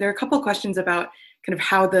 And there are a couple of questions about kind of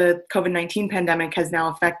how the COVID-19 pandemic has now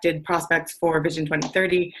affected prospects for Vision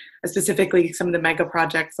 2030, specifically some of the mega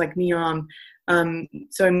projects like NEOM.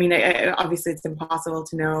 So, I mean, obviously it's impossible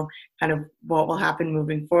to know kind of what will happen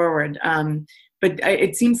moving forward. But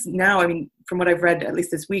it seems now, I mean, from what I've read, at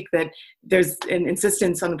least this week, that there's an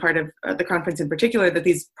insistence on the part of the conference in particular that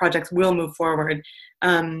these projects will move forward.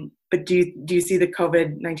 But do you see the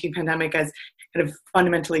COVID-19 pandemic as kind of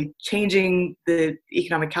fundamentally changing the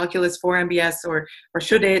economic calculus for MBS, or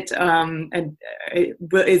should it?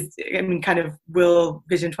 Will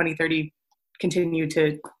Vision 2030 continue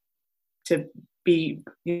to be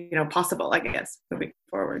possible, I guess, moving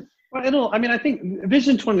forward? Well, I think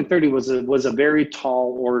Vision 2030 was a very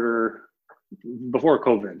tall order before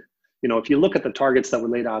COVID. If you look at the targets that were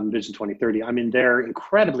laid out in Vision 2030, I mean, they're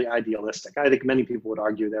incredibly idealistic. I think many people would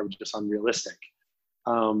argue they were just unrealistic.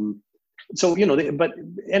 So, but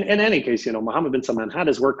in any case, Mohammed bin Salman had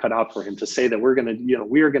his work cut out for him to say that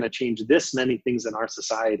we are going to change this many things in our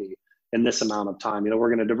society in this amount of time. We're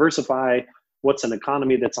going to diversify what's an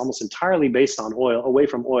economy that's almost entirely based on oil, away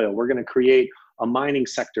from oil. We're going to create a mining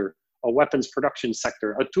sector, a weapons production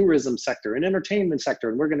sector, a tourism sector, an entertainment sector,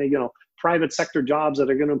 and we're going to, private sector jobs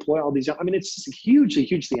that are going to employ all these. I mean, it's just hugely,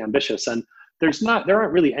 hugely ambitious, and there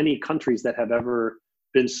aren't really any countries that have ever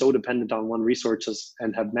been so dependent on one resources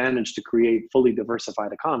and have managed to create fully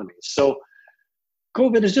diversified economies. So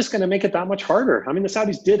COVID is just going to make it that much harder. I mean, the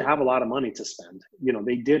Saudis did have a lot of money to spend.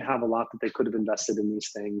 They did have a lot that they could have invested in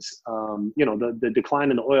these things. The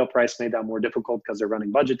decline in the oil price made that more difficult because they're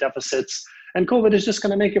running budget deficits, and COVID is just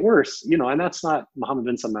going to make it worse. And that's not Mohammed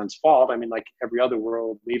bin Salman's fault. I mean, like every other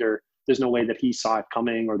world leader, there's no way that he saw it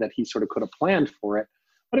coming or that he sort of could have planned for it.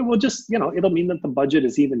 But it will just, it'll mean that the budget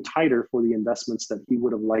is even tighter for the investments that he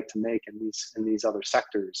would have liked to make in these other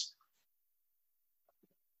sectors.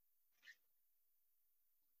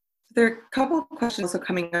 There are a couple of questions also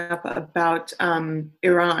coming up about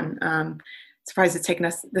Iran. Surprised it's taken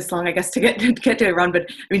us this long, I guess, to get to Iran. But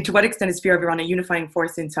I mean, to what extent is fear of Iran a unifying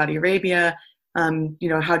force in Saudi Arabia?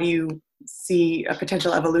 How do you see a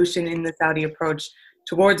potential evolution in the Saudi approach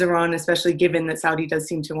towards Iran, especially given that Saudi does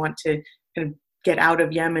seem to want to kind of get out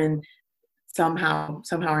of Yemen somehow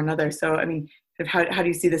or another? So, I mean, how do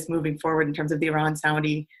you see this moving forward in terms of the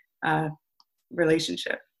Iran-Saudi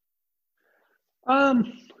relationship?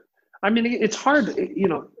 I mean, it's hard,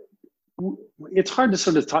 it's hard to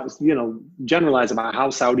sort of talk, generalize about how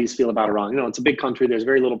Saudis feel about Iran. It's a big country. There's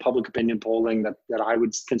very little public opinion polling that I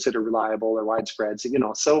would consider reliable or widespread.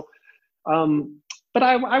 So, but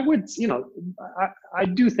I would, I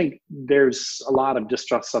do think there's a lot of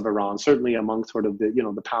distrust of Iran, certainly among sort of the,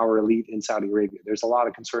 the power elite in Saudi Arabia. There's a lot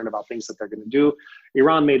of concern about things that they're going to do.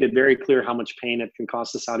 Iran made it very clear how much pain it can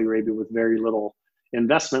cause to Saudi Arabia with very little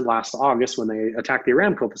investment last August when they attacked the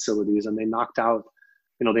Aramco facilities, and they knocked out,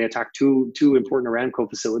 they attacked two important Aramco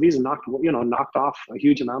facilities and knocked off a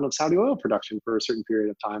huge amount of Saudi oil production for a certain period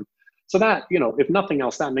of time. So that, if nothing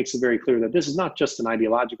else, that makes it very clear that this is not just an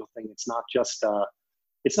ideological thing. It's not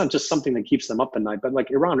just something that keeps them up at night, but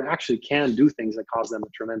like Iran actually can do things that cause them a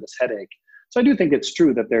tremendous headache. So I do think it's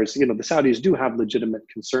true that there's, the Saudis do have legitimate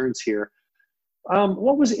concerns here.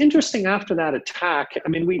 What was interesting after that attack, I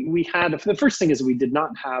mean, we had, the first thing is we did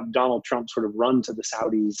not have Donald Trump sort of run to the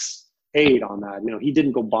Saudis' aid on that. He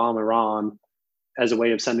didn't go bomb Iran as a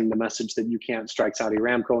way of sending the message that you can't strike Saudi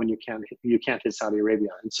Aramco and you can't hit Saudi Arabia.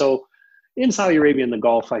 And so, in Saudi Arabia and the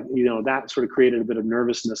Gulf, like, that sort of created a bit of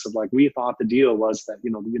nervousness of like, we thought the deal was that,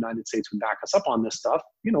 the United States would back us up on this stuff,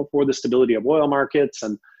 for the stability of oil markets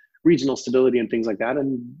and regional stability and things like that.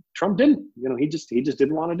 And Trump didn't, he just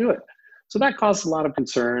didn't want to do it. So that caused a lot of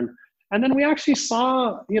concern. And then we actually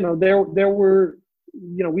saw, there were,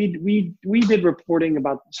 we did reporting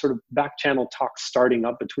about sort of back channel talks starting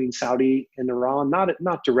up between Saudi and Iran,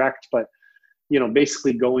 not direct, but,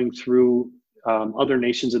 basically going through other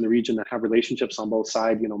nations in the region that have relationships on both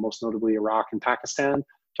sides, most notably Iraq and Pakistan,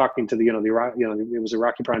 talking to the Iraq, it was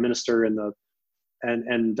Iraqi prime minister and the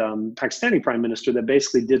Pakistani prime minister that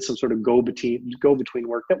basically did some sort of go between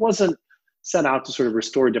work that wasn't set out to sort of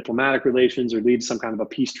restore diplomatic relations or lead to some kind of a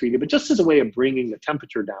peace treaty, but just as a way of bringing the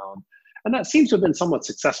temperature down. And that seems to have been somewhat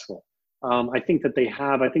successful. I think that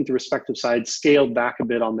I think the respective sides scaled back a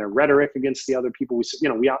bit on their rhetoric against the other people.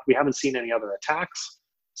 We haven't seen any other attacks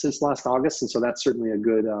since last August, and so that's certainly a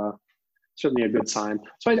good sign.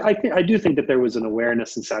 So I do think that there was an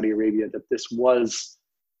awareness in Saudi Arabia that this was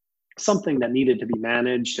something that needed to be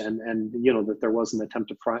managed, and that there was an attempt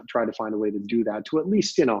to try to find a way to do that, to at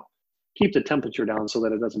least keep the temperature down so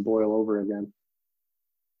that it doesn't boil over again.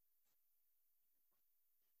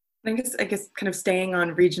 I guess kind of staying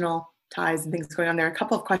on regional ties and things going on, there are a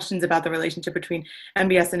couple of questions about the relationship between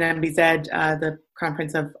MBS and MBZ, the Crown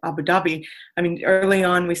Prince of Abu Dhabi. I mean, early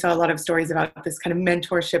on, we saw a lot of stories about this kind of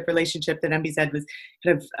mentorship relationship that MBZ was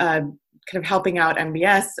kind of helping out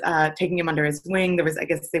MBS, taking him under his wing. There was, I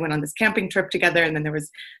guess, they went on this camping trip together, and then there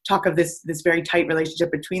was talk of this very tight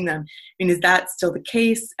relationship between them. I mean, is that still the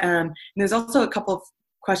case? And there's also a couple of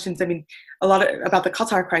questions, I mean, a lot about the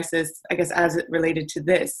Qatar crisis, I guess, as it related to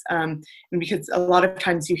this, and because a lot of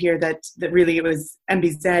times you hear that really it was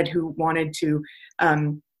MBZ who wanted to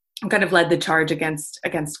kind of led the charge against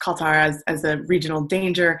Qatar as a regional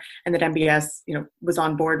danger, and that MBS, was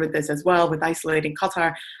on board with this as well, with isolating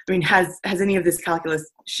Qatar. I mean, has any of this calculus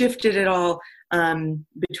shifted at all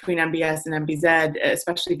between MBS and MBZ,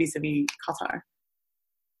 especially vis-a-vis Qatar?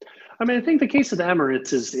 I mean, I think the case of the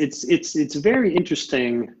Emirates is it's very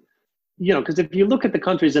interesting, because if you look at the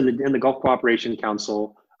countries in the Gulf Cooperation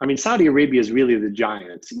Council, I mean, Saudi Arabia is really the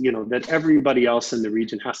giant, that everybody else in the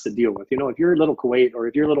region has to deal with. If you're little Kuwait, or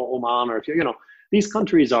if you're little Oman, or if you're, these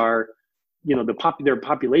countries are, their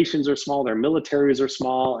populations are small, their militaries are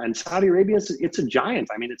small, and Saudi Arabia it's a giant.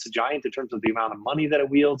 I mean, it's a giant in terms of the amount of money that it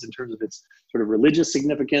wields, in terms of its sort of religious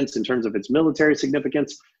significance, in terms of its military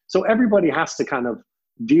significance. So everybody has to kind of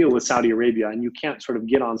deal with Saudi Arabia, and you can't sort of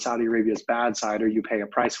get on Saudi Arabia's bad side, or you pay a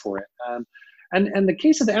price for it. And the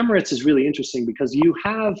case of the Emirates is really interesting, because you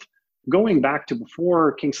have, going back to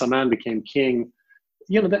before King Salman became king,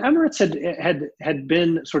 the Emirates had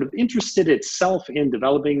been sort of interested itself in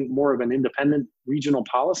developing more of an independent regional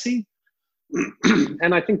policy.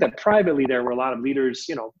 And I think that privately there were a lot of leaders,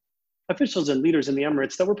 officials and leaders in the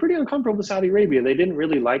Emirates that were pretty uncomfortable with Saudi Arabia. They didn't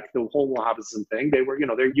really like the whole Wahhabism thing. They were, you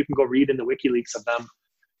can go read in the WikiLeaks of them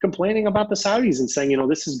complaining about the Saudis and saying,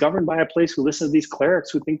 this is governed by a place who listens to these clerics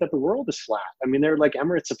who think that the world is flat. I mean, they're like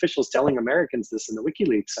Emirates officials telling Americans this in the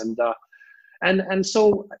WikiLeaks. And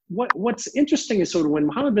so what's interesting is sort of when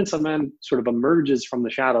Mohammed bin Salman sort of emerges from the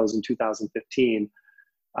shadows in 2015,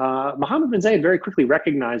 Mohammed bin Zayed very quickly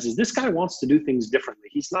recognizes this guy wants to do things differently.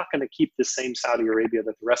 He's not going to keep the same Saudi Arabia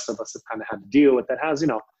that the rest of us have kind of had to deal with, that has,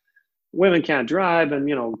 women can't drive, and,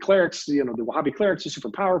 clerics, the Wahhabi clerics are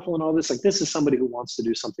super powerful and all this. Like, this is somebody who wants to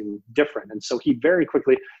do something different. And so he very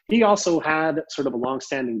quickly, he also had sort of a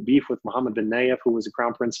longstanding beef with Mohammed bin Nayef, who was a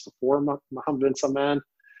crown prince before Mohammed bin Salman.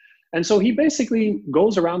 And so he basically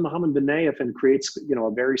goes around Mohammed bin Nayef and creates,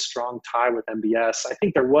 a very strong tie with MBS. I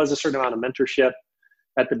think there was a certain amount of mentorship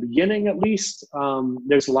at the beginning, at least.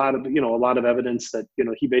 There's a lot of evidence that,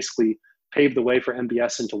 he basically paved the way for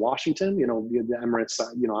MBS into Washington. The Emirates,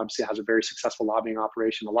 obviously has a very successful lobbying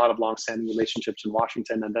operation, a lot of longstanding relationships in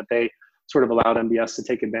Washington, and that they sort of allowed MBS to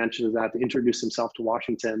take advantage of that, to introduce himself to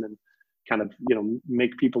Washington and kind of,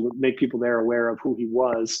 make people there aware of who he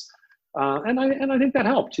was. And I think that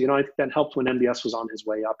helped. I think that helped when MBS was on his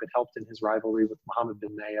way up. It helped in his rivalry with Mohammed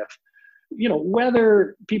bin Nayef.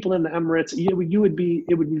 Whether people in the Emirates, it would be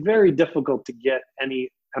very difficult to get any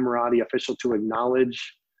Emirati official to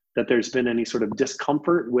acknowledge that there's been any sort of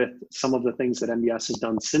discomfort with some of the things that MBS has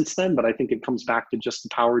done since then. But I think it comes back to just the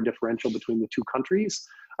power differential between the two countries.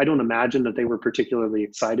 I don't imagine that they were particularly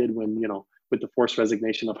excited when, with the forced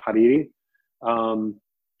resignation of Hariri.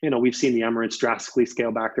 We've seen the Emirates drastically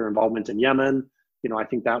scale back their involvement in Yemen. I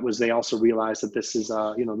think they also realized that this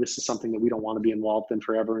is something that we don't want to be involved in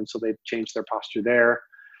forever. And so they've changed their posture there.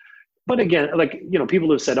 But again, like,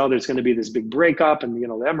 people have said, oh, there's going to be this big breakup and, the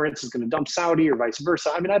Emirates is going to dump Saudi or vice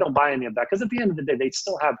versa. I mean, I don't buy any of that, because at the end of the day, they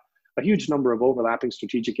still have a huge number of overlapping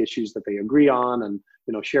strategic issues that they agree on, and,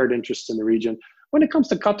 shared interests in the region. When it comes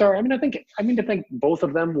to Qatar, I mean, to think both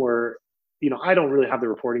of them were, I don't really have the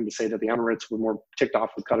reporting to say that the Emirates were more ticked off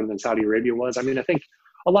with Qatar than Saudi Arabia was. I mean, I think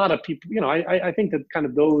a lot of people, I think that kind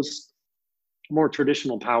of those more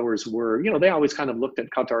traditional powers were, they always kind of looked at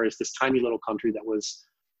Qatar as this tiny little country that was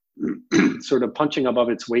sort of punching above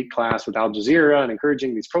its weight class with Al Jazeera and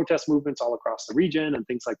encouraging these protest movements all across the region and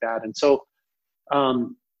things like that. And so,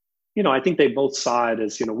 I think they both saw it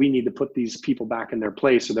as, we need to put these people back in their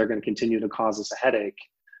place, or they're going to continue to cause us a headache.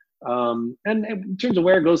 And in terms of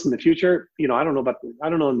where it goes in the future, I don't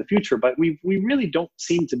know in the future, but we really don't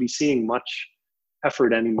seem to be seeing much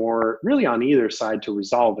effort anymore, really on either side, to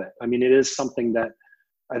resolve it. I mean, it is something that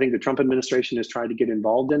I think the Trump administration has tried to get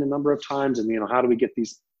involved in a number of times. And, how do we get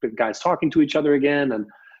these guys talking to each other again? And,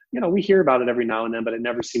 we hear about it every now and then, but it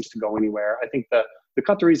never seems to go anywhere. I think the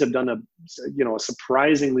Qataris have done a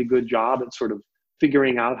surprisingly good job at sort of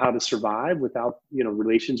figuring out how to survive without,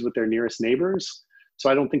 relations with their nearest neighbors. So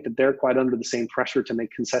I don't think that they're quite under the same pressure to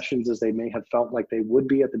make concessions as they may have felt like they would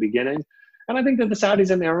be at the beginning. And I think that the Saudis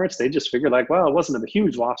and the Emirates, they just figured like, well, it wasn't a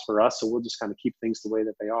huge loss for us, so we'll just kind of keep things the way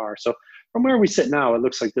that they are. So from where we sit now, it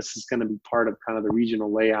looks like this is going to be part of kind of the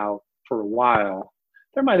regional layout for a while.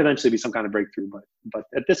 There might eventually be some kind of breakthrough, but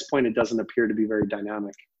at this point, it doesn't appear to be very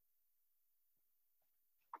dynamic.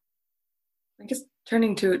 I guess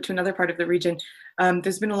turning to another part of the region,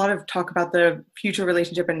 there's been a lot of talk about the future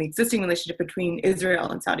relationship and the existing relationship between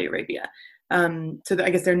Israel and Saudi Arabia. So I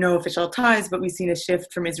guess there are no official ties, but we've seen a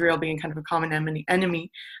shift from Israel being kind of a common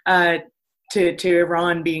enemy to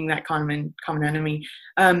Iran being that common enemy.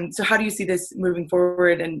 So how do you see this moving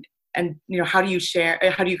forward, and how do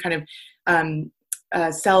you kind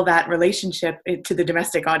of sell that relationship to the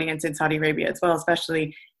domestic audience in Saudi Arabia as well,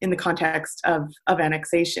 especially in the context of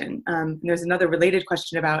annexation? There's another related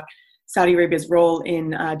question about Saudi Arabia's role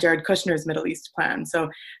in Jared Kushner's Middle East plan. So, I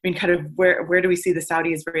mean, kind of where do we see the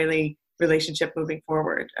Saudi-Israeli relationship moving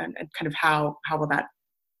forward, and kind of how will that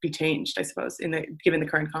be changed, I suppose, given the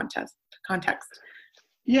current context?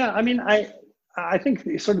 Yeah, I mean, I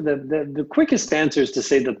think sort of the quickest answer is to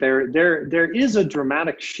say that there is a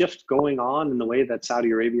dramatic shift going on in the way that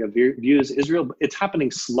Saudi Arabia views Israel. It's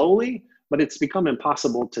happening slowly, but it's become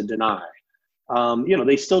impossible to deny.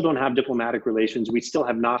 They still don't have diplomatic relations. We still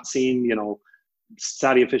have not seen,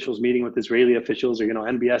 Saudi officials meeting with Israeli officials, or,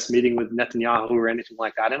 NBS meeting with Netanyahu or anything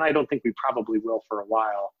like that. And I don't think we probably will for a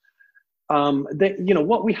while.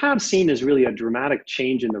 What we have seen is really a dramatic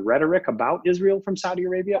change in the rhetoric about Israel from Saudi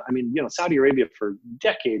Arabia. I mean, Saudi Arabia for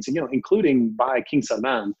decades, including by King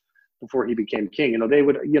Salman before he became king, they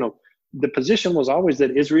would, the position was always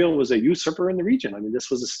that Israel was a usurper in the region. I mean,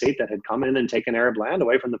 this was a state that had come in and taken Arab land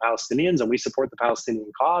away from the Palestinians, and we support the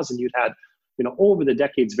Palestinian cause. And you'd had, over the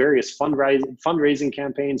decades, various fundraising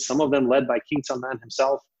campaigns, some of them led by King Salman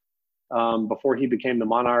himself, before he became the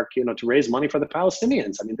monarch, to raise money for the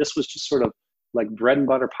Palestinians. I mean, this was just sort of like bread and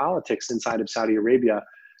butter politics inside of Saudi Arabia.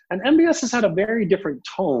 And MBS has had a very different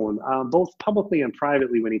tone, both publicly and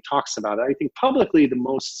privately, when he talks about it. I think publicly, the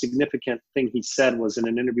most significant thing he said was in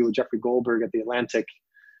an interview with Jeffrey Goldberg at the Atlantic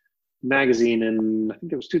magazine in, I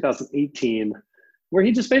think it was 2018, where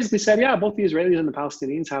he just basically said, yeah, both the Israelis and the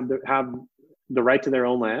Palestinians have the right to their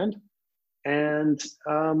own land. And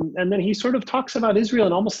then he sort of talks about Israel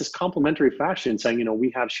in almost this complimentary fashion, saying,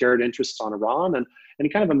 we have shared interests on Iran. And he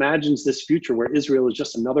kind of imagines this future where Israel is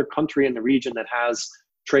just another country in the region that has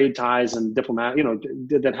trade ties and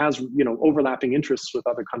that has, overlapping interests with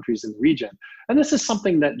other countries in the region. And this is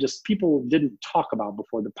something that just people didn't talk about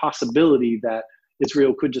before, the possibility that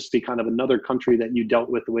Israel could just be kind of another country that you dealt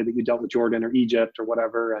with the way that you dealt with Jordan or Egypt or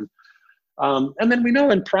whatever. And then we know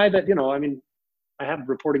in private, I have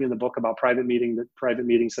reporting in the book about private meetings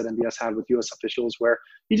that MBS had with U.S. officials, where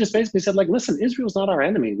he just basically said, like, listen, Israel's not our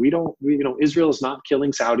enemy. Israel is not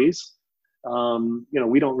killing Saudis.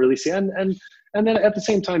 We don't really see, and then at the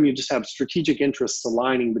same time, you just have strategic interests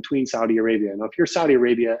aligning between Saudi Arabia. If you're Saudi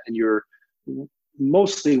Arabia and you're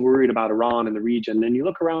mostly worried about Iran in the region, and you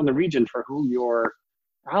look around the region for who your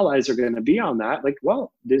allies are going to be on that, like,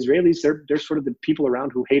 well, the Israelis, they're sort of the people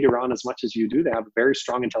around who hate Iran as much as you do. They have a very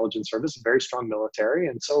strong intelligence service, a very strong military.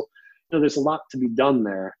 And so, there's a lot to be done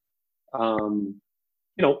there.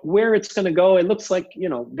 Where it's going to go, it looks like,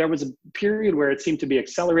 there was a period where it seemed to be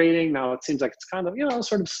accelerating. Now it seems like it's kind of,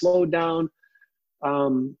 sort of slowed down.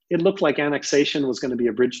 It looked like annexation was going to be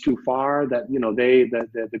a bridge too far, that,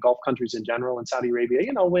 the Gulf countries in general and Saudi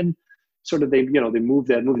Arabia, when sort of they moved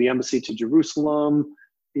the embassy to Jerusalem.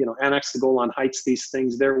 annexed the Golan Heights, these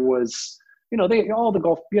things, there was, all the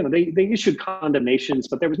Gulf, they issued condemnations,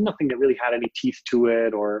 but there was nothing that really had any teeth to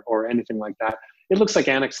it or anything like that. It looks like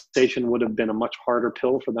annexation would have been a much harder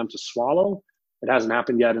pill for them to swallow. It hasn't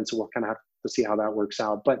happened yet, and so we'll kind of have to see how that works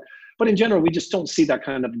out. But in general, we just don't see that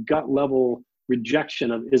kind of gut level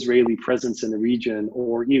rejection of Israeli presence in the region,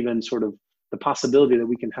 or even sort of the possibility that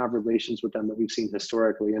we can have relations with them that we've seen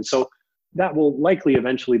historically. And so that will likely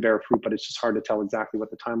eventually bear fruit, but it's just hard to tell exactly what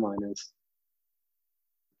the timeline is.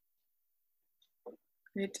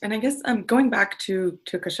 Great. And I guess going back to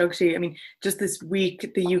Khashoggi, I mean, just this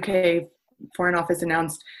week, the UK Foreign Office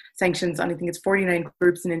announced sanctions on, I think it's 49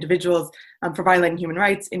 groups and individuals for violating human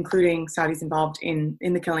rights, including Saudis involved in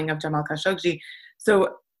the killing of Jamal Khashoggi.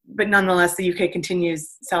 So, but nonetheless, the UK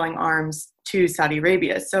continues selling arms to Saudi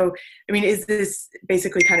Arabia. So, I mean, is this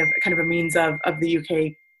basically kind of a means of the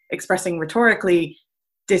UK expressing rhetorically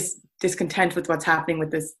discontent with what's happening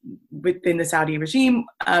within the Saudi regime,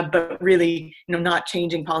 but really, not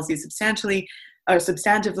changing policies substantially or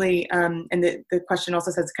substantively? And the question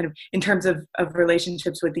also says, kind of in terms of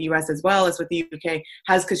relationships with the US as well as with the UK,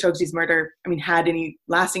 has Khashoggi's murder, had any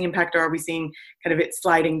lasting impact, or are we seeing kind of it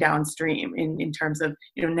sliding downstream in terms of,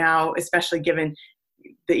 now, especially given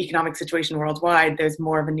the economic situation worldwide, there's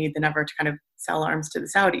more of a need than ever to kind of sell arms to the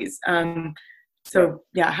Saudis. So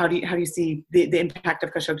yeah, how do you see the impact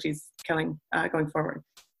of Khashoggi's killing going forward?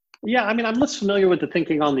 Yeah, I'm less familiar with the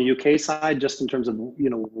thinking on the UK side, just in terms of,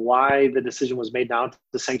 why the decision was made now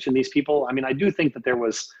to sanction these people. I do think that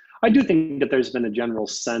there's been a general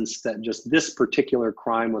sense that just this particular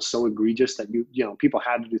crime was so egregious that people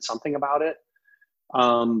had to do something about it.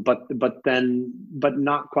 But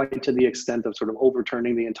not quite to the extent of sort of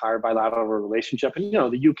overturning the entire bilateral relationship. And,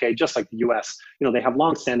 the UK, just like the US, they have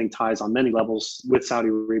longstanding ties on many levels with Saudi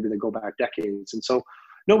Arabia that go back decades. And so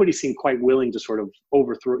nobody seemed quite willing to sort of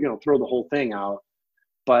overthrow, throw the whole thing out.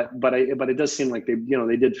 But it does seem like they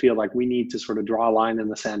did feel like we need to sort of draw a line in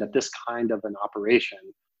the sand at this kind of an operation,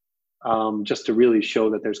 just to really show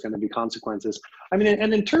that there's going to be consequences. And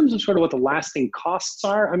in terms of sort of what the lasting costs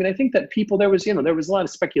are, I think that there was a lot of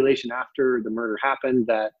speculation after the murder happened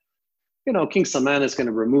that, King Salman is going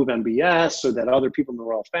to remove MBS, or that other people in the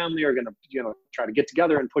royal family are going to, try to get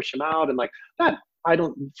together and push him out. And like that,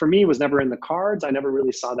 for me, was never in the cards. I never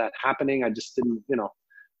really saw that happening. I just didn't,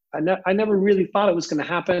 I never really thought it was going to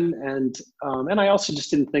happen. And I also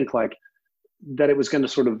just didn't think that it was going to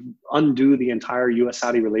sort of undo the entire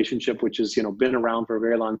US-Saudi relationship, which has, been around for a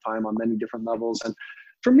very long time on many different levels. And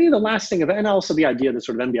for me, the last thing and also the idea that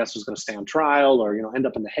sort of MBS was going to stay on trial or, end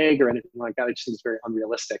up in The Hague or anything like that, it just seems very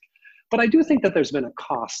unrealistic. But I do think that there's been a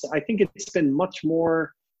cost. I think it's been much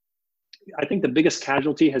more, I think the biggest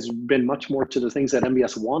casualty has been much more to the things that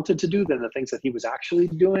MBS wanted to do than the things that he was actually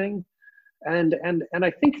doing. And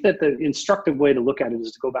I think that the instructive way to look at it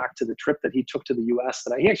is to go back to the trip that he took to the US.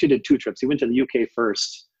 He actually did two trips. He went to the UK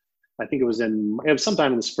first. I think it was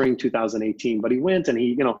sometime in the spring 2018, but he went and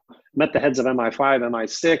he, met the heads of MI5,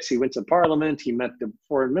 MI6. He went to Parliament. He met the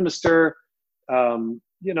foreign minister, and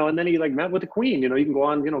then he met with the Queen. You can go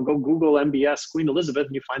on, go Google MBS Queen Elizabeth,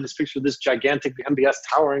 and you find this picture of this gigantic MBS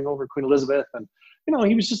towering over Queen Elizabeth. And,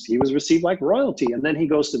 he was received like royalty. And then he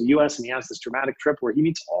goes to the US and he has this dramatic trip where he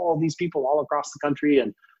meets all these people all across the country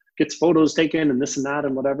and gets photos taken and this and that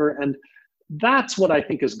and whatever. And that's what I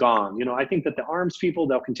think is gone. I think that the arms people,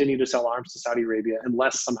 they'll continue to sell arms to Saudi Arabia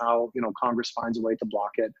unless somehow, Congress finds a way to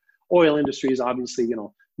block it. Oil industries, obviously,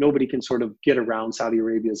 nobody can sort of get around Saudi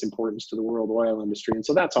Arabia's importance to the world oil industry. And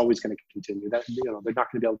so that's always going to continue. That, they're not going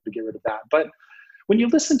to be able to get rid of that. But when you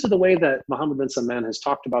listen to the way that Mohammed bin Salman has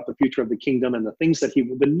talked about the future of the kingdom and the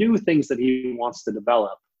new things that he wants to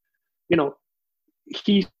develop,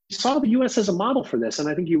 he saw the US as a model for this. And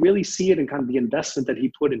I think you really see it in kind of the investment that he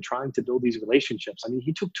put in trying to build these relationships.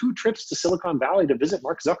 He took 2 trips to Silicon Valley to visit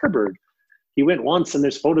Mark Zuckerberg. He went once and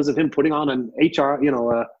there's photos of him putting on an HR,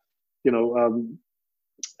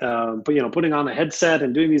 putting on a headset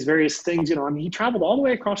and doing these various things. He traveled all the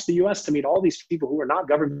way across the US to meet all these people who are not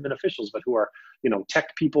government officials, but who are, tech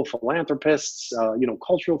people, philanthropists,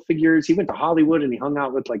 cultural figures. He went to Hollywood and he hung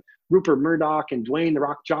out with Rupert Murdoch and Dwayne "The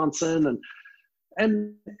Rock" Johnson.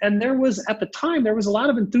 And there was, at the time, there was a lot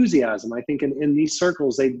of enthusiasm. I think in these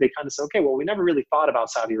circles, they kind of said, okay, well, we never really thought about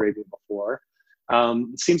Saudi Arabia before.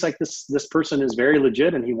 It seems like this person is very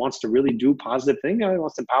legit and he wants to really do positive things. He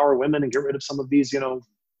wants to empower women and get rid of some of these,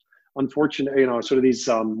 unfortunate, sort of these,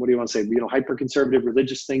 hyper conservative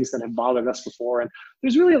religious things that have bothered us before. And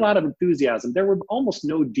there's really a lot of enthusiasm. There were almost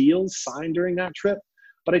no deals signed during that trip,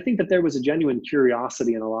 but I think that there was a genuine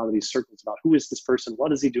curiosity in a lot of these circles about who is this person?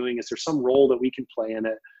 What is he doing? Is there some role that we can play in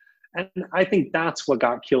it? And I think that's what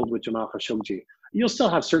got killed with Jamal Khashoggi. You'll still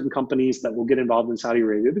have certain companies that will get involved in Saudi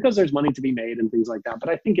Arabia because there's money to be made and things like that. But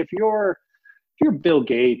I think if you're Bill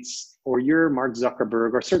Gates or you're Mark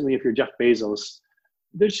Zuckerberg, or certainly if you're Jeff Bezos,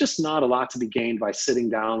 there's just not a lot to be gained by sitting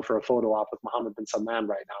down for a photo op with Mohammed bin Salman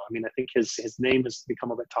right now. I mean, I think his name has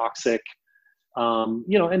become a bit toxic.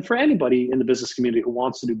 And for anybody in the business community who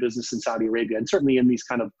wants to do business in Saudi Arabia, and certainly in these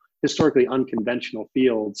kind of historically unconventional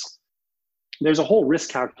fields, there's a whole risk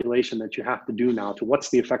calculation that you have to do now to what's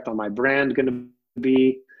the effect on my brand going to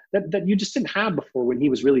be that you just didn't have before when he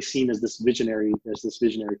was really seen as this visionary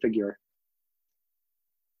figure.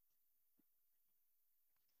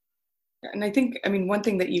 And I think, one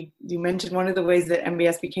thing that you mentioned, one of the ways that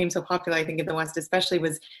MBS became so popular, I think in the West especially,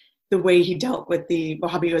 was the way he dealt with the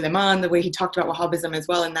Wahhabi ulama, and the way he talked about Wahhabism as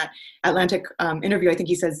well. In that Atlantic interview, I think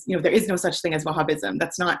he says, there is no such thing as Wahhabism.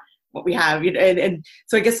 That's not what we have. And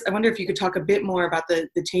so I guess I wonder if you could talk a bit more about the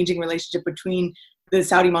changing relationship between the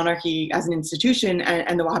Saudi monarchy as an institution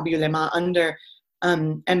and the Wahhabi ulama under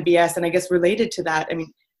MBS. And I guess related to that,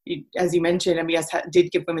 as you mentioned, MBS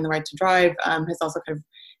did give women the right to drive, has also kind of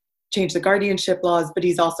changed the guardianship laws, but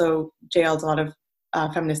he's also jailed a lot of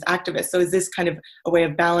feminist activists. So is this kind of a way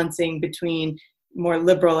of balancing between more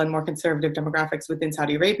liberal and more conservative demographics within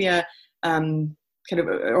Saudi Arabia?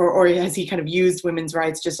 Or has he kind of used women's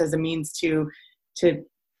rights just as a means to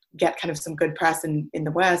get kind of some good press in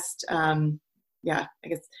the West? I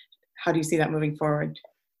guess, how do you see that moving forward?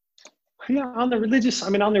 Yeah, on the religious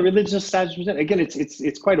establishment, again,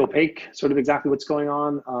 it's quite opaque, sort of exactly what's going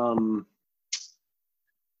on.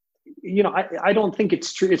 I don't think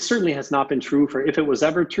it's true. It certainly has not been true if it was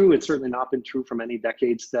ever true, it's certainly not been true for many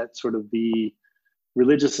decades that sort of the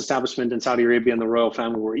religious establishment in Saudi Arabia and the royal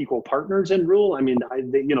family were equal partners in rule.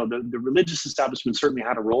 The religious establishment certainly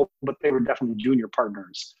had a role, but they were definitely junior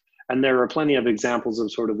partners. And there are plenty of examples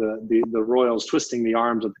of sort of the royals twisting the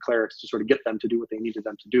arms of the clerics to sort of get them to do what they needed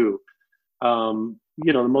them to do.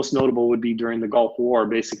 The most notable would be during the Gulf War,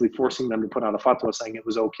 basically forcing them to put out a fatwa saying it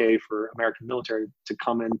was okay for American military to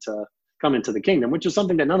come into the kingdom, which is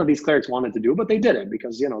something that none of these clerics wanted to do, but they did it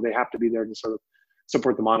because, they have to be there to sort of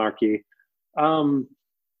support the monarchy. What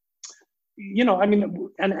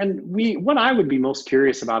I would be most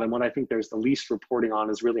curious about, and what I think there's the least reporting on,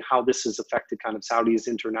 is really how this has affected kind of Saudi's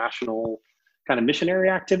international kind of missionary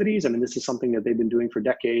activities. This is something that they've been doing for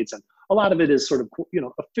decades, and a lot of it is sort of,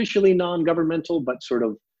 officially non-governmental, but sort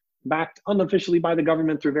of backed unofficially by the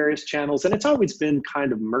government through various channels. And it's always been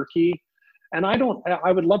kind of murky. And I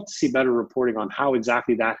would love to see better reporting on how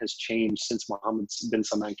exactly that has changed since Mohammed bin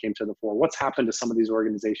Salman came to the fore. What's happened to some of these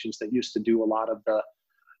organizations that used to do a lot of the,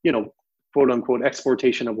 quote unquote,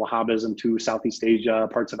 exportation of Wahhabism to Southeast Asia,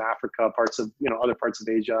 parts of Africa, parts of, other parts of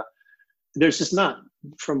Asia. There's just not,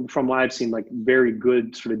 from what I've seen, like very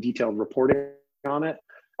good sort of detailed reporting on it.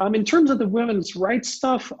 In terms of the women's rights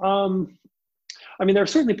stuff, there are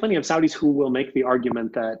certainly plenty of Saudis who will make the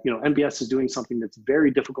argument that, MBS is doing something that's very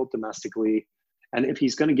difficult domestically. And if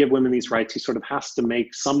he's going to give women these rights, he sort of has to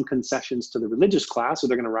make some concessions to the religious class, or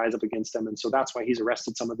they're going to rise up against them. And so that's why he's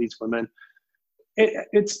arrested some of these women. There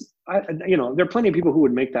are plenty of people who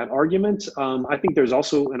would make that argument. I think there's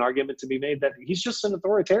also an argument to be made that he's just an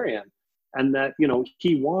authoritarian, and that,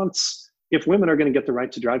 he wants, if women are going to get the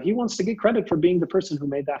right to drive, he wants to get credit for being the person who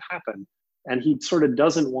made that happen. And he sort of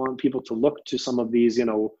doesn't want people to look to some of these,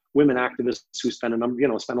 women activists who spend a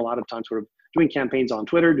lot of time sort of doing campaigns on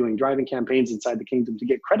Twitter, doing driving campaigns inside the kingdom, to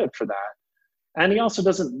get credit for that. And he also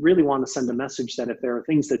doesn't really want to send a message that if there are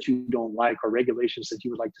things that you don't like or regulations that you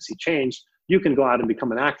would like to see changed, you can go out and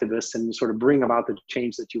become an activist and sort of bring about the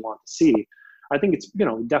change that you want to see. I think it's,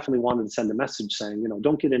 definitely wanted to send a message saying,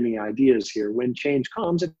 don't get any ideas here. When change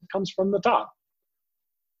comes, it comes from the top.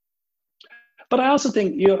 But I also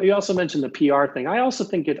think, you also mentioned the PR thing. I also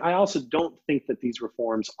don't think that these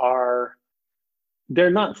reforms they're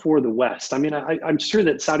not for the West. I'm sure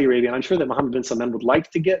that Saudi Arabia, and I'm sure that Mohammed bin Salman would like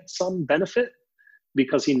to get some benefit,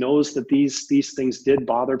 because he knows that these things did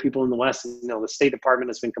bother people in the West. The State Department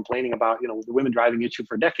has been complaining about, the women driving issue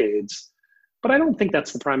for decades. But I don't think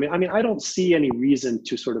that's the primary. I don't see any reason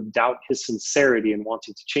to sort of doubt his sincerity in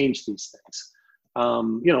wanting to change these things.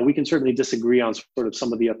 We can certainly disagree on sort of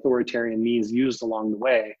some of the authoritarian means used along the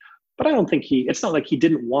way, but I don't think it's not like he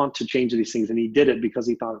didn't want to change these things and he did it because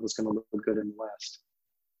he thought it was going to look good in the West.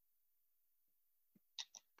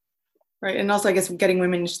 Right. And also, I guess, getting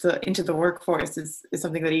women into the workforce is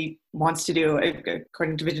something that he wants to do,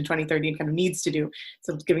 according to Vision 2030, and kind of needs to do.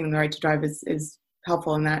 So giving them the right to drive is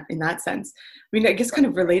helpful in that sense. I guess kind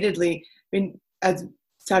of relatedly, as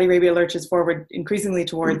Saudi Arabia lurches forward increasingly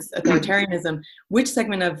towards authoritarianism, which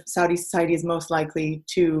segment of Saudi society is most likely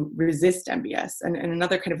to resist MBS? And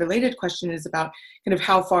another kind of related question is about kind of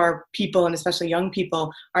how far people, and especially young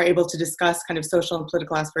people, are able to discuss kind of social and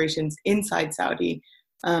political aspirations inside Saudi.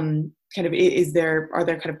 Kind of are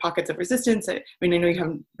there kind of pockets of resistance? I mean, I know you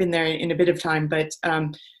haven't been there in a bit of time, but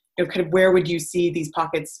kind of where would you see these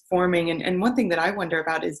pockets forming? And one thing that I wonder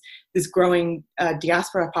about is this growing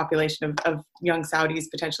diaspora population of young Saudis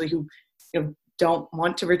potentially who don't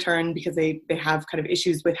want to return because they have kind of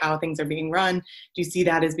issues with how things are being run. Do you see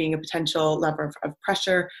that as being a potential lever of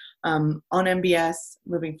pressure on MBS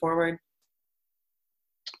moving forward?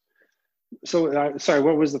 So, sorry,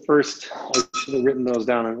 what was the first? I should have written those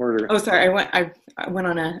down in order. Oh, sorry, I went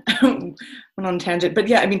on a went on a tangent. But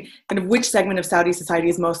yeah, I mean, kind of which segment of Saudi society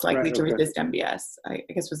is most likely to resist MBS? I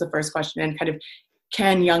guess was the first question. And kind of,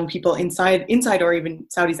 can young people inside or even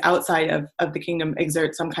Saudis outside of the kingdom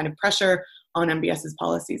exert some kind of pressure on MBS's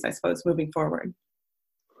policies, I suppose, moving forward?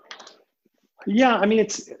 Yeah, I mean,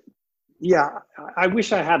 I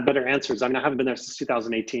wish I had better answers. I mean, I haven't been there since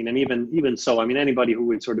 2018. And even so, I mean, anybody who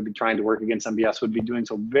would sort of be trying to work against MBS would be doing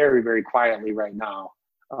so very, very quietly right now.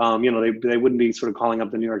 They wouldn't be sort of calling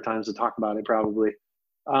up the New York Times to talk about it probably.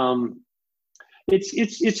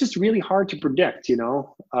 It's just really hard to predict,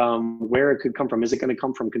 where it could come from. Is it going to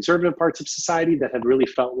come from conservative parts of society that have really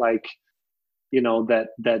felt like,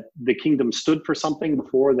 that the kingdom stood for something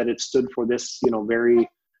before, that it stood for this, very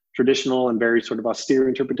traditional and very sort of austere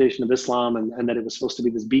interpretation of Islam, and that it was supposed to be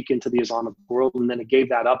this beacon to the Islamic world, and then it gave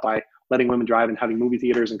that up by letting women drive and having movie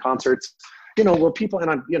theaters and concerts, where people,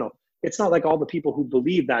 and it's not like all the people who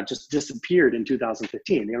believe that just disappeared in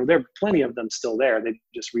 2015. There are plenty of them still there. They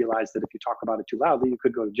just realized that if you talk about it too loudly, you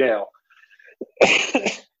could go to jail.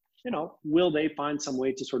 Will they find some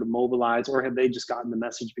way to sort of mobilize, or have they just gotten the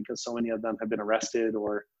message because so many of them have been arrested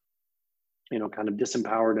or kind of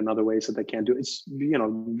disempowered in other ways that they can't do it? It's,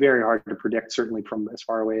 very hard to predict, certainly from as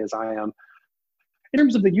far away as I am. In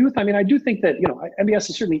terms of the youth, I mean, I do think that, MBS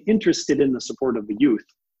is certainly interested in the support of the youth.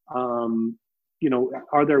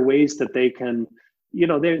 Are there ways that they can,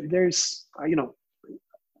 there's, I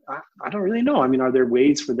don't really know. I mean, are there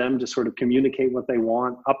ways for them to sort of communicate what they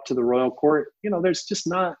want up to the royal court? There's just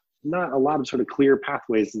not a lot of sort of clear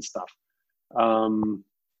pathways and stuff.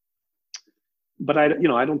 But I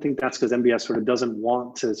don't think that's because MBS sort of doesn't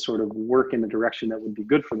want to sort of work in a direction that would be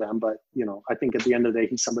good for them. But, I think at the end of the day,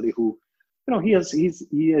 he's somebody who, he has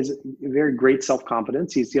very great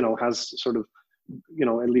self-confidence. He's, has sort of,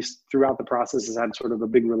 at least throughout the process has had sort of a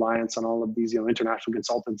big reliance on all of these, international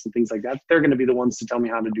consultants and things like that. They're going to be the ones to tell me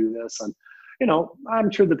how to do this. And, I'm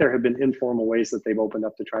sure that there have been informal ways that they've opened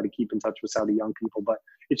up to try to keep in touch with Saudi young people, but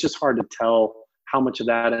it's just hard to tell how much of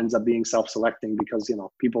that ends up being self-selecting because,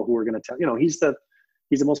 people who are going to tell, he's the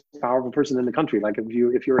most powerful person in the country. Like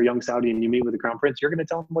if you're a young Saudi and you meet with the crown prince, you're going to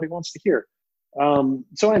tell him what he wants to hear.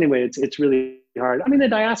 So anyway, it's really hard. I mean, the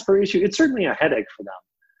diaspora issue, it's certainly a headache for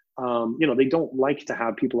them. They don't like to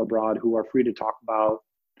have people abroad who are free to talk about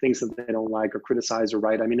things that they don't like or criticize or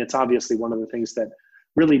write. I mean, it's obviously one of the things that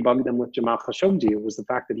really bugged them with Jamal Khashoggi. It was the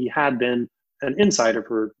fact that he had been an insider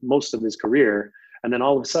for most of his career. And then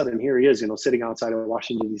all of a sudden, here he is, sitting outside of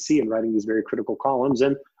Washington, D.C. and writing these very critical columns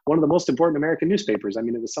in one of the most important American newspapers. I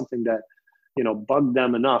mean, it was something that, bugged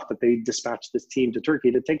them enough that they dispatched this team to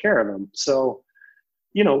Turkey to take care of him. So,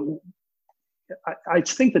 I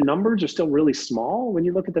think the numbers are still really small when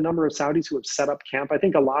you look at the number of Saudis who have set up camp. I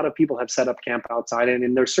think a lot of people have set up camp outside,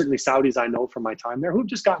 and there's certainly Saudis I know from my time there who've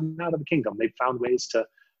just gotten out of the kingdom. They've found ways to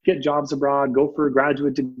get jobs abroad, go for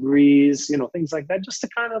graduate degrees, things like that, just to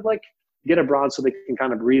kind of like get abroad so they can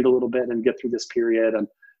kind of breathe a little bit and get through this period. And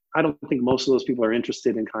I don't think most of those people are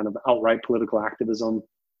interested in kind of outright political activism.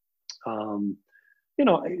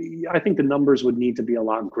 I think the numbers would need to be a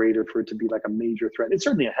lot greater for it to be like a major threat. It's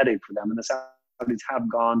certainly a headache for them. And the Saudis have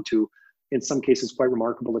gone to, in some cases, quite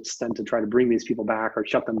remarkable extent to try to bring these people back or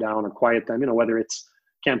shut them down or quiet them, whether it's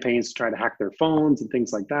campaigns to try to hack their phones and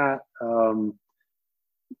things like that.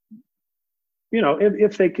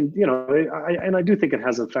 If they can, and I do think it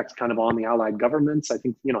has effects kind of on the allied governments. I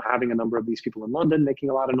think, having a number of these people in London making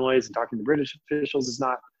a lot of noise and talking to British officials is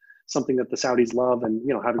not something that the Saudis love. And,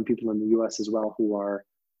 having people in the US as well who are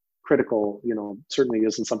critical, certainly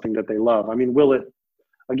isn't something that they love. I mean,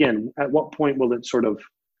 at what point will it sort of,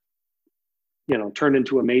 turn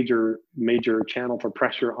into a major channel for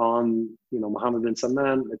pressure on, Mohammed bin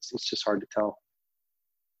Salman? It's just hard to tell.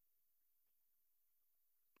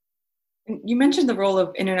 You mentioned the role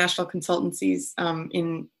of international consultancies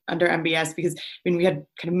under MBS, because we had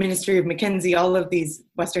kind of Ministry of McKinsey, all of these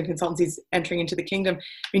Western consultancies entering into the kingdom.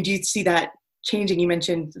 Do you see that changing? You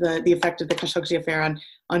mentioned the effect of the Khashoggi affair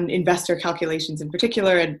on investor calculations in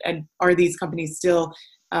particular, and are these companies still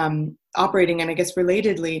operating? And I guess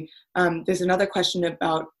relatedly, there's another question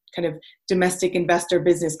about kind of domestic investor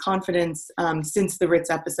business confidence since the Ritz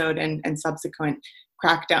episode and subsequent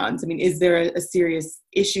crackdowns. I mean, is there a serious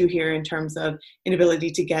issue here in terms of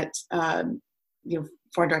inability to get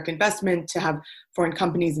foreign direct investment, to have foreign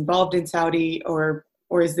companies involved in Saudi, or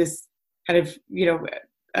is this kind of,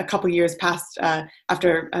 a couple years past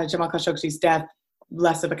after Jamal Khashoggi's death,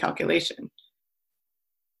 less of a calculation?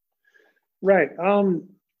 Right.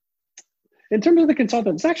 In terms of the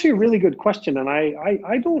consultants, it's actually a really good question. And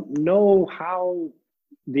I don't know how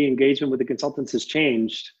the engagement with the consultants has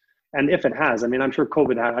changed. And if it has, I mean, I'm sure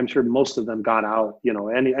COVID had, I'm sure most of them got out,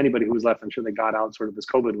 anybody who was left, I'm sure they got out sort of as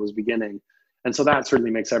COVID was beginning. And so that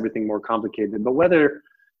certainly makes everything more complicated. But whether,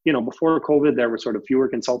 before COVID, there were sort of fewer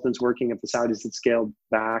consultants working, if the Saudis had scaled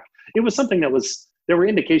back, it was something there were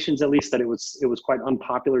indications at least that it was quite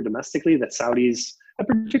unpopular domestically, that Saudis,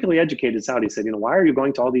 particularly educated Saudis, said, why are you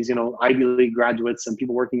going to all these, Ivy League graduates and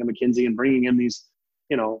people working at McKinsey and bringing in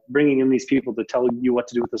these people to tell you what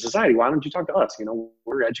to do with the society? Why don't you talk to us?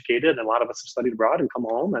 We're educated, and a lot of us have studied abroad and come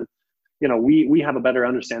home, and we have a better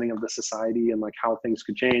understanding of the society and like how things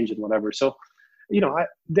could change and whatever. So, I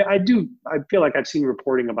feel like I've seen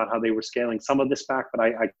reporting about how they were scaling some of this back, but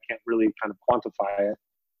I can't really kind of quantify it.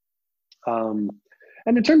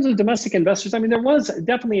 And in terms of domestic investors, I mean, there was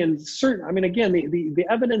definitely again, the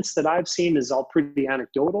evidence that I've seen is all pretty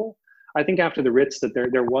anecdotal. I think after the Ritz that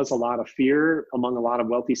there was a lot of fear among a lot of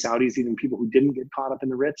wealthy Saudis, even people who didn't get caught up in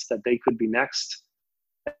the Ritz, that they could be next.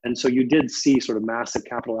 And so you did see sort of massive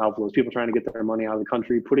capital outflows, people trying to get their money out of the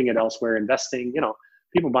country, putting it elsewhere, investing,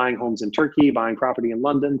 people buying homes in Turkey, buying property in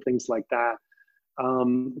London, things like that.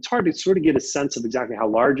 It's hard to sort of get a sense of exactly how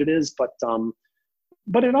large it is, but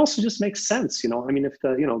it also just makes sense. I mean, if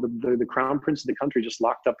the crown prince of the country just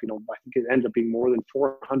locked up, I think it ended up being more than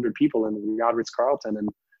 400 people in the Riyadh Ritz-Carlton and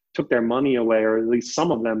took their money away, or at least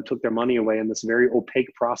some of them took their money away in this very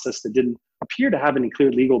opaque process that didn't appear to have any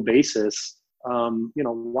clear legal basis.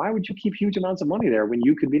 Why would you keep huge amounts of money there when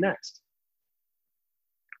you could be next?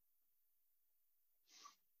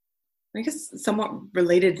 I guess somewhat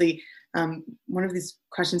relatedly, one of these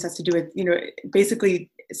questions has to do with,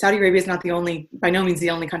 basically Saudi Arabia is by no means the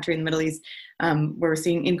only country in the Middle East where we're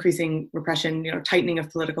seeing increasing repression, tightening of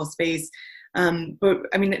political space. But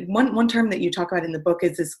I mean, one term that you talk about in the book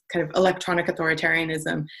is this kind of electronic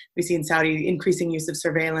authoritarianism. We see in Saudi increasing use of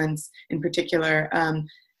surveillance in particular.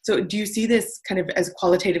 So do you see this kind of as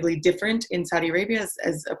qualitatively different in Saudi Arabia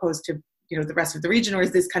as opposed to the rest of the region, or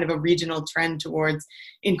is this kind of a regional trend towards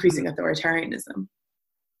increasing authoritarianism?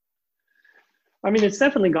 I mean, it's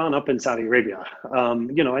definitely gone up in Saudi Arabia,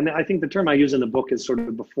 and I think the term I use in the book is sort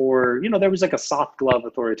of before, there was like a soft glove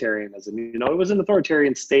authoritarianism. It was an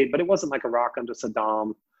authoritarian state, but it wasn't like Iraq under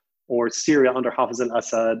Saddam or Syria under Hafez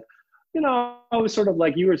al-Assad. It was sort of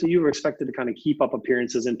like you were expected to kind of keep up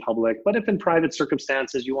appearances in public, but if in private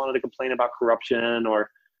circumstances you wanted to complain about corruption or,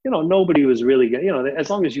 nobody was really, as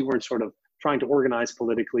long as you weren't sort of trying to organize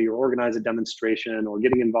politically or organize a demonstration or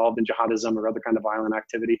getting involved in jihadism or other kind of violent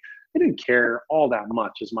activity, they didn't care all that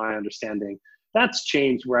much, is my understanding. That's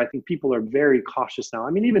changed, where I think people are very cautious now. I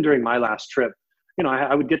mean, even during my last trip,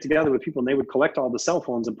 I would get together with people and they would collect all the cell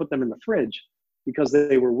phones and put them in the fridge because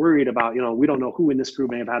they were worried about, we don't know who in this group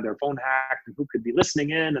may have had their phone hacked and who could be listening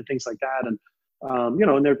in and things like that. And,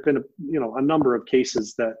 and there've been, a number of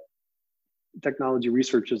cases that technology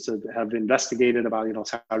researchers have investigated about,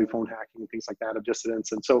 Saudi phone hacking and things like that of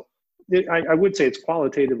dissidents. And so I would say it's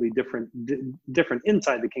qualitatively different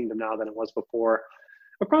inside the kingdom now than it was before.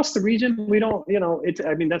 Across the region, we don't,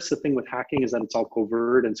 that's the thing with hacking, is that it's all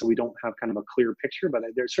covert. And so we don't have kind of a clear picture, but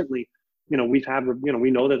there's certainly, we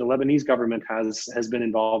know that the Lebanese government has been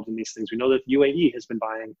involved in these things. We know that the UAE has been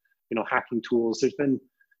buying, hacking tools. There's been,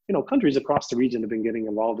 countries across the region have been getting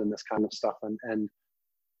involved in this kind of stuff. And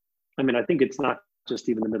I mean, I think it's not just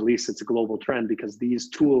even the Middle East, it's a global trend, because these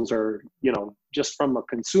tools are, just from a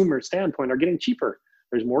consumer standpoint, are getting cheaper.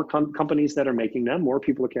 There's more companies that are making them, more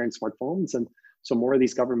people are carrying smartphones. And so more of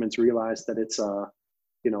these governments realize that it's a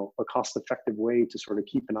cost-effective way to sort of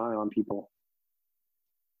keep an eye on people.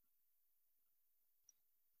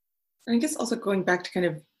 And I guess also going back to kind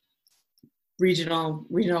of regional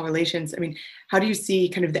relations, I mean, how do you see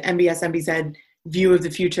kind of the MBS, MBZ view of the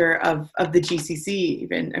future of the GCC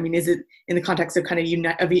even? I mean, is it in the context of kind of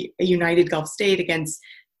a united Gulf state against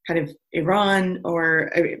kind of Iran,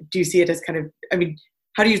 or do you see it as kind of, I mean,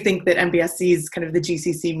 how do you think that MBS sees kind of the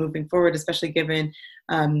GCC moving forward, especially given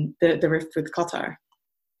the rift with Qatar?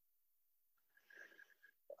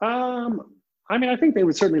 I mean, I think they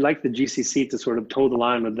would certainly like the GCC to sort of toe the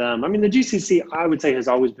line with them. I mean, the GCC, I would say, has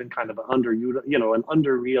always been kind of an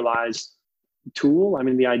under-realized tool. I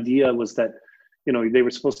mean, the idea was that, they were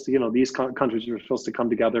supposed to, these countries were supposed to come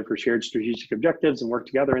together for shared strategic objectives and work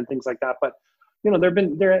together and things like that. But,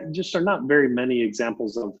 there just are not very many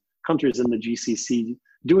examples of countries in the GCC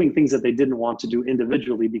doing things that they didn't want to do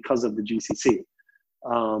individually because of the GCC.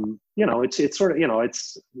 It's sort of,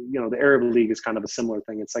 the Arab League is kind of a similar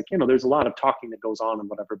thing. It's like, there's a lot of talking that goes on and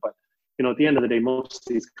whatever, but, at the end of the day, most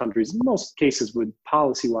of these countries, in most cases, would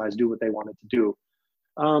policy-wise do what they wanted to do.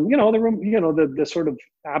 The sort of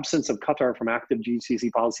absence of Qatar from active GCC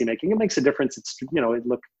policymaking, it makes a difference. It's, it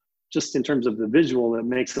look just in terms of the visual, it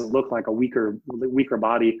makes it look like a weaker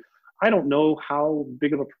body. I don't know how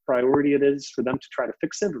big of a priority it is for them to try to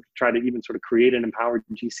fix it or to try to even sort of create an empowered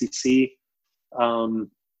GCC.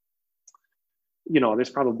 There's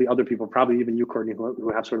probably other people, probably even you, Courtney,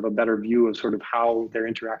 who have sort of a better view of sort of how their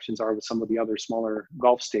interactions are with some of the other smaller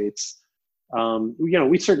Gulf states.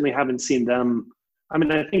 We certainly haven't seen them. I mean,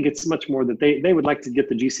 I think it's much more that they would like to get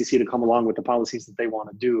the GCC to come along with the policies that they want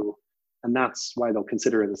to do. And that's why they'll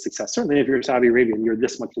consider it a success. Certainly if you're Saudi Arabia and you're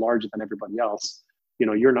this much larger than everybody else,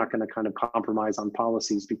 you're not going to kind of compromise on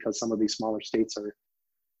policies because some of these smaller states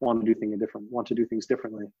want to do things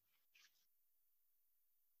differently.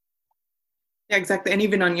 Yeah, exactly. And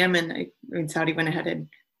even on Yemen, I mean, Saudi went ahead and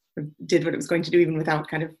did what it was going to do, even without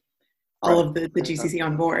kind of all of the GCC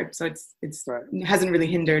on board. So it hasn't really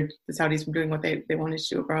hindered the Saudis from doing what they wanted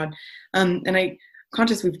to do abroad. And I'm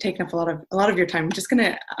conscious we've taken up a lot of your time. I'm just going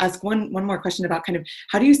to ask one more question about kind of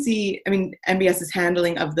how do you see, I mean, MBS's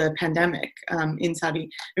handling of the pandemic in Saudi?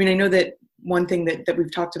 I mean, I know that one thing that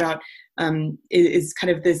we've talked about is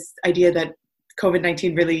kind of this idea that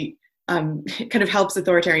COVID-19 really kind of helps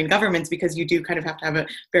authoritarian governments because you do kind of have to have a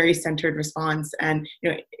very centered response and,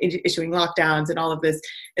 issuing lockdowns and all of this.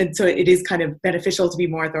 And so it is kind of beneficial to be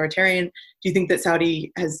more authoritarian. Do you think that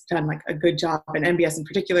Saudi has done like a good job, and MBS in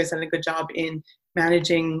particular has done a good job in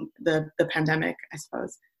managing the pandemic, I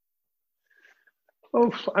suppose?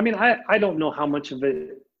 Oh, I mean, I don't know how much of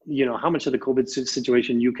it, how much of the COVID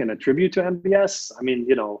situation you can attribute to MBS. I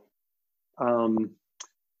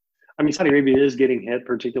mean, Saudi Arabia is getting hit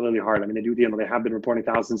particularly hard. I mean, they have been reporting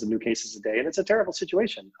thousands of new cases a day, and it's a terrible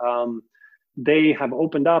situation. They have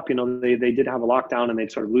opened up, they did have a lockdown and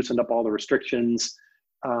they've sort of loosened up all the restrictions.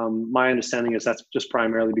 My understanding is that's just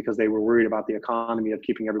primarily because they were worried about the economy of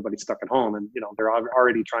keeping everybody stuck at home. And, they're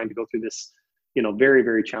already trying to go through this, very,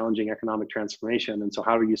 very challenging economic transformation. And so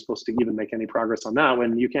how are you supposed to even make any progress on that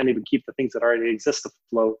when you can't even keep the things that already exist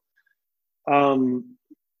afloat?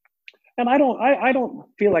 And I don't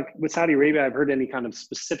feel like with Saudi Arabia, I've heard any kind of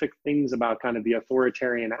specific things about kind of the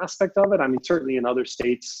authoritarian aspect of it. I mean, certainly in other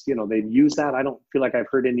states, they've used that. I don't feel like I've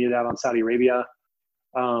heard any of that on Saudi Arabia.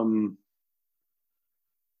 I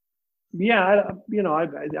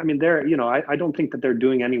don't think that they're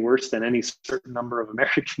doing any worse than any certain number of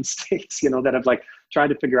American states, that have like tried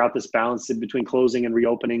to figure out this balance in between closing and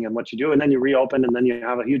reopening and what you do. And then you reopen and then you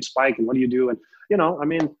have a huge spike and what do you do? And,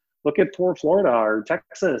 look at poor Florida or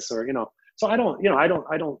Texas or, so I don't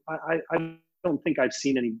think I've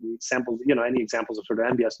seen any examples of sort of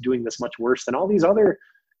MBS doing this much worse than all these other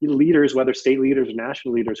leaders, whether state leaders or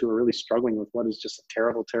national leaders, who are really struggling with what is just a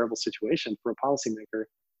terrible, terrible situation for a policymaker.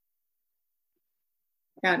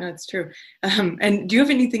 Yeah, no, it's true. And do you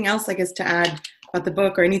have anything else, I guess, to add about the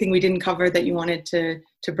book or anything we didn't cover that you wanted to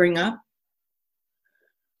bring up?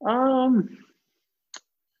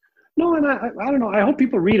 No, and I don't know. I hope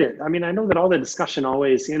people read it. I mean, I know that all the discussion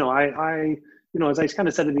always, as I kind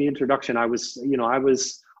of said in the introduction,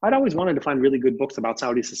 I'd always wanted to find really good books about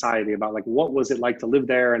Saudi society, about like what was it like to live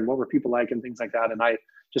there and what were people like and things like that. And I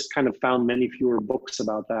just kind of found many fewer books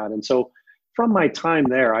about that. And so from my time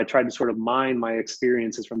there, I tried to sort of mine my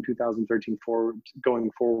experiences from 2013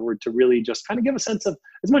 going forward to really just kind of give a sense of,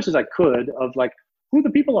 as much as I could, of like who the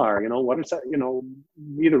people are, what is that,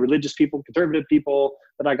 either religious people, conservative people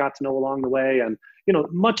that I got to know along the way. And,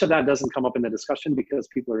 much of that doesn't come up in the discussion because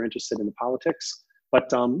people are interested in the politics. But,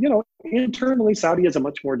 internally, Saudi is a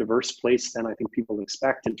much more diverse place than I think people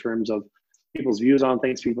expect in terms of people's views on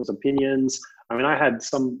things, people's opinions. I mean, I had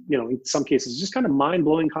some, in some cases, just kind of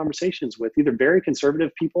mind-blowing conversations with either very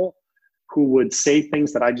conservative people who would say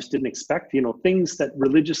things that I just didn't expect, things that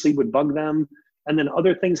religiously would bug them. And then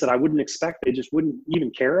other things that I wouldn't expect, they just wouldn't even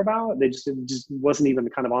care about. It just wasn't even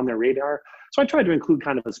kind of on their radar. So I tried to include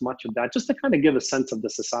kind of as much of that just to kind of give a sense of the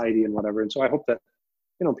society and whatever. And so I hope that,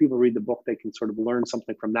 people read the book, they can sort of learn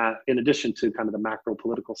something from that in addition to kind of the macro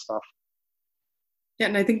political stuff. Yeah,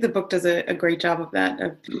 and I think the book does a great job of that,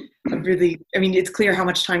 of really, I mean, it's clear how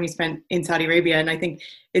much time you spent in Saudi Arabia. And I think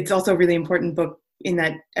it's also a really important book in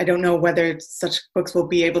that I don't know whether such books will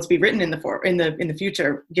be able to be written in the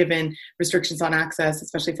future, given restrictions on access,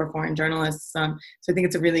 especially for foreign journalists. So I think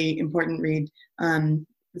it's a really important read.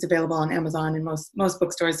 It's available on Amazon and most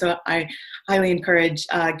bookstores. So I highly encourage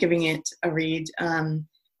giving it a read.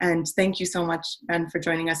 And thank you so much, Ben, for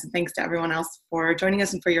joining us. And thanks to everyone else for joining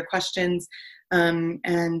us and for your questions.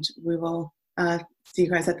 And we will see you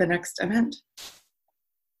guys at the next event.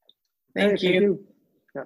 Thank you. Thank you.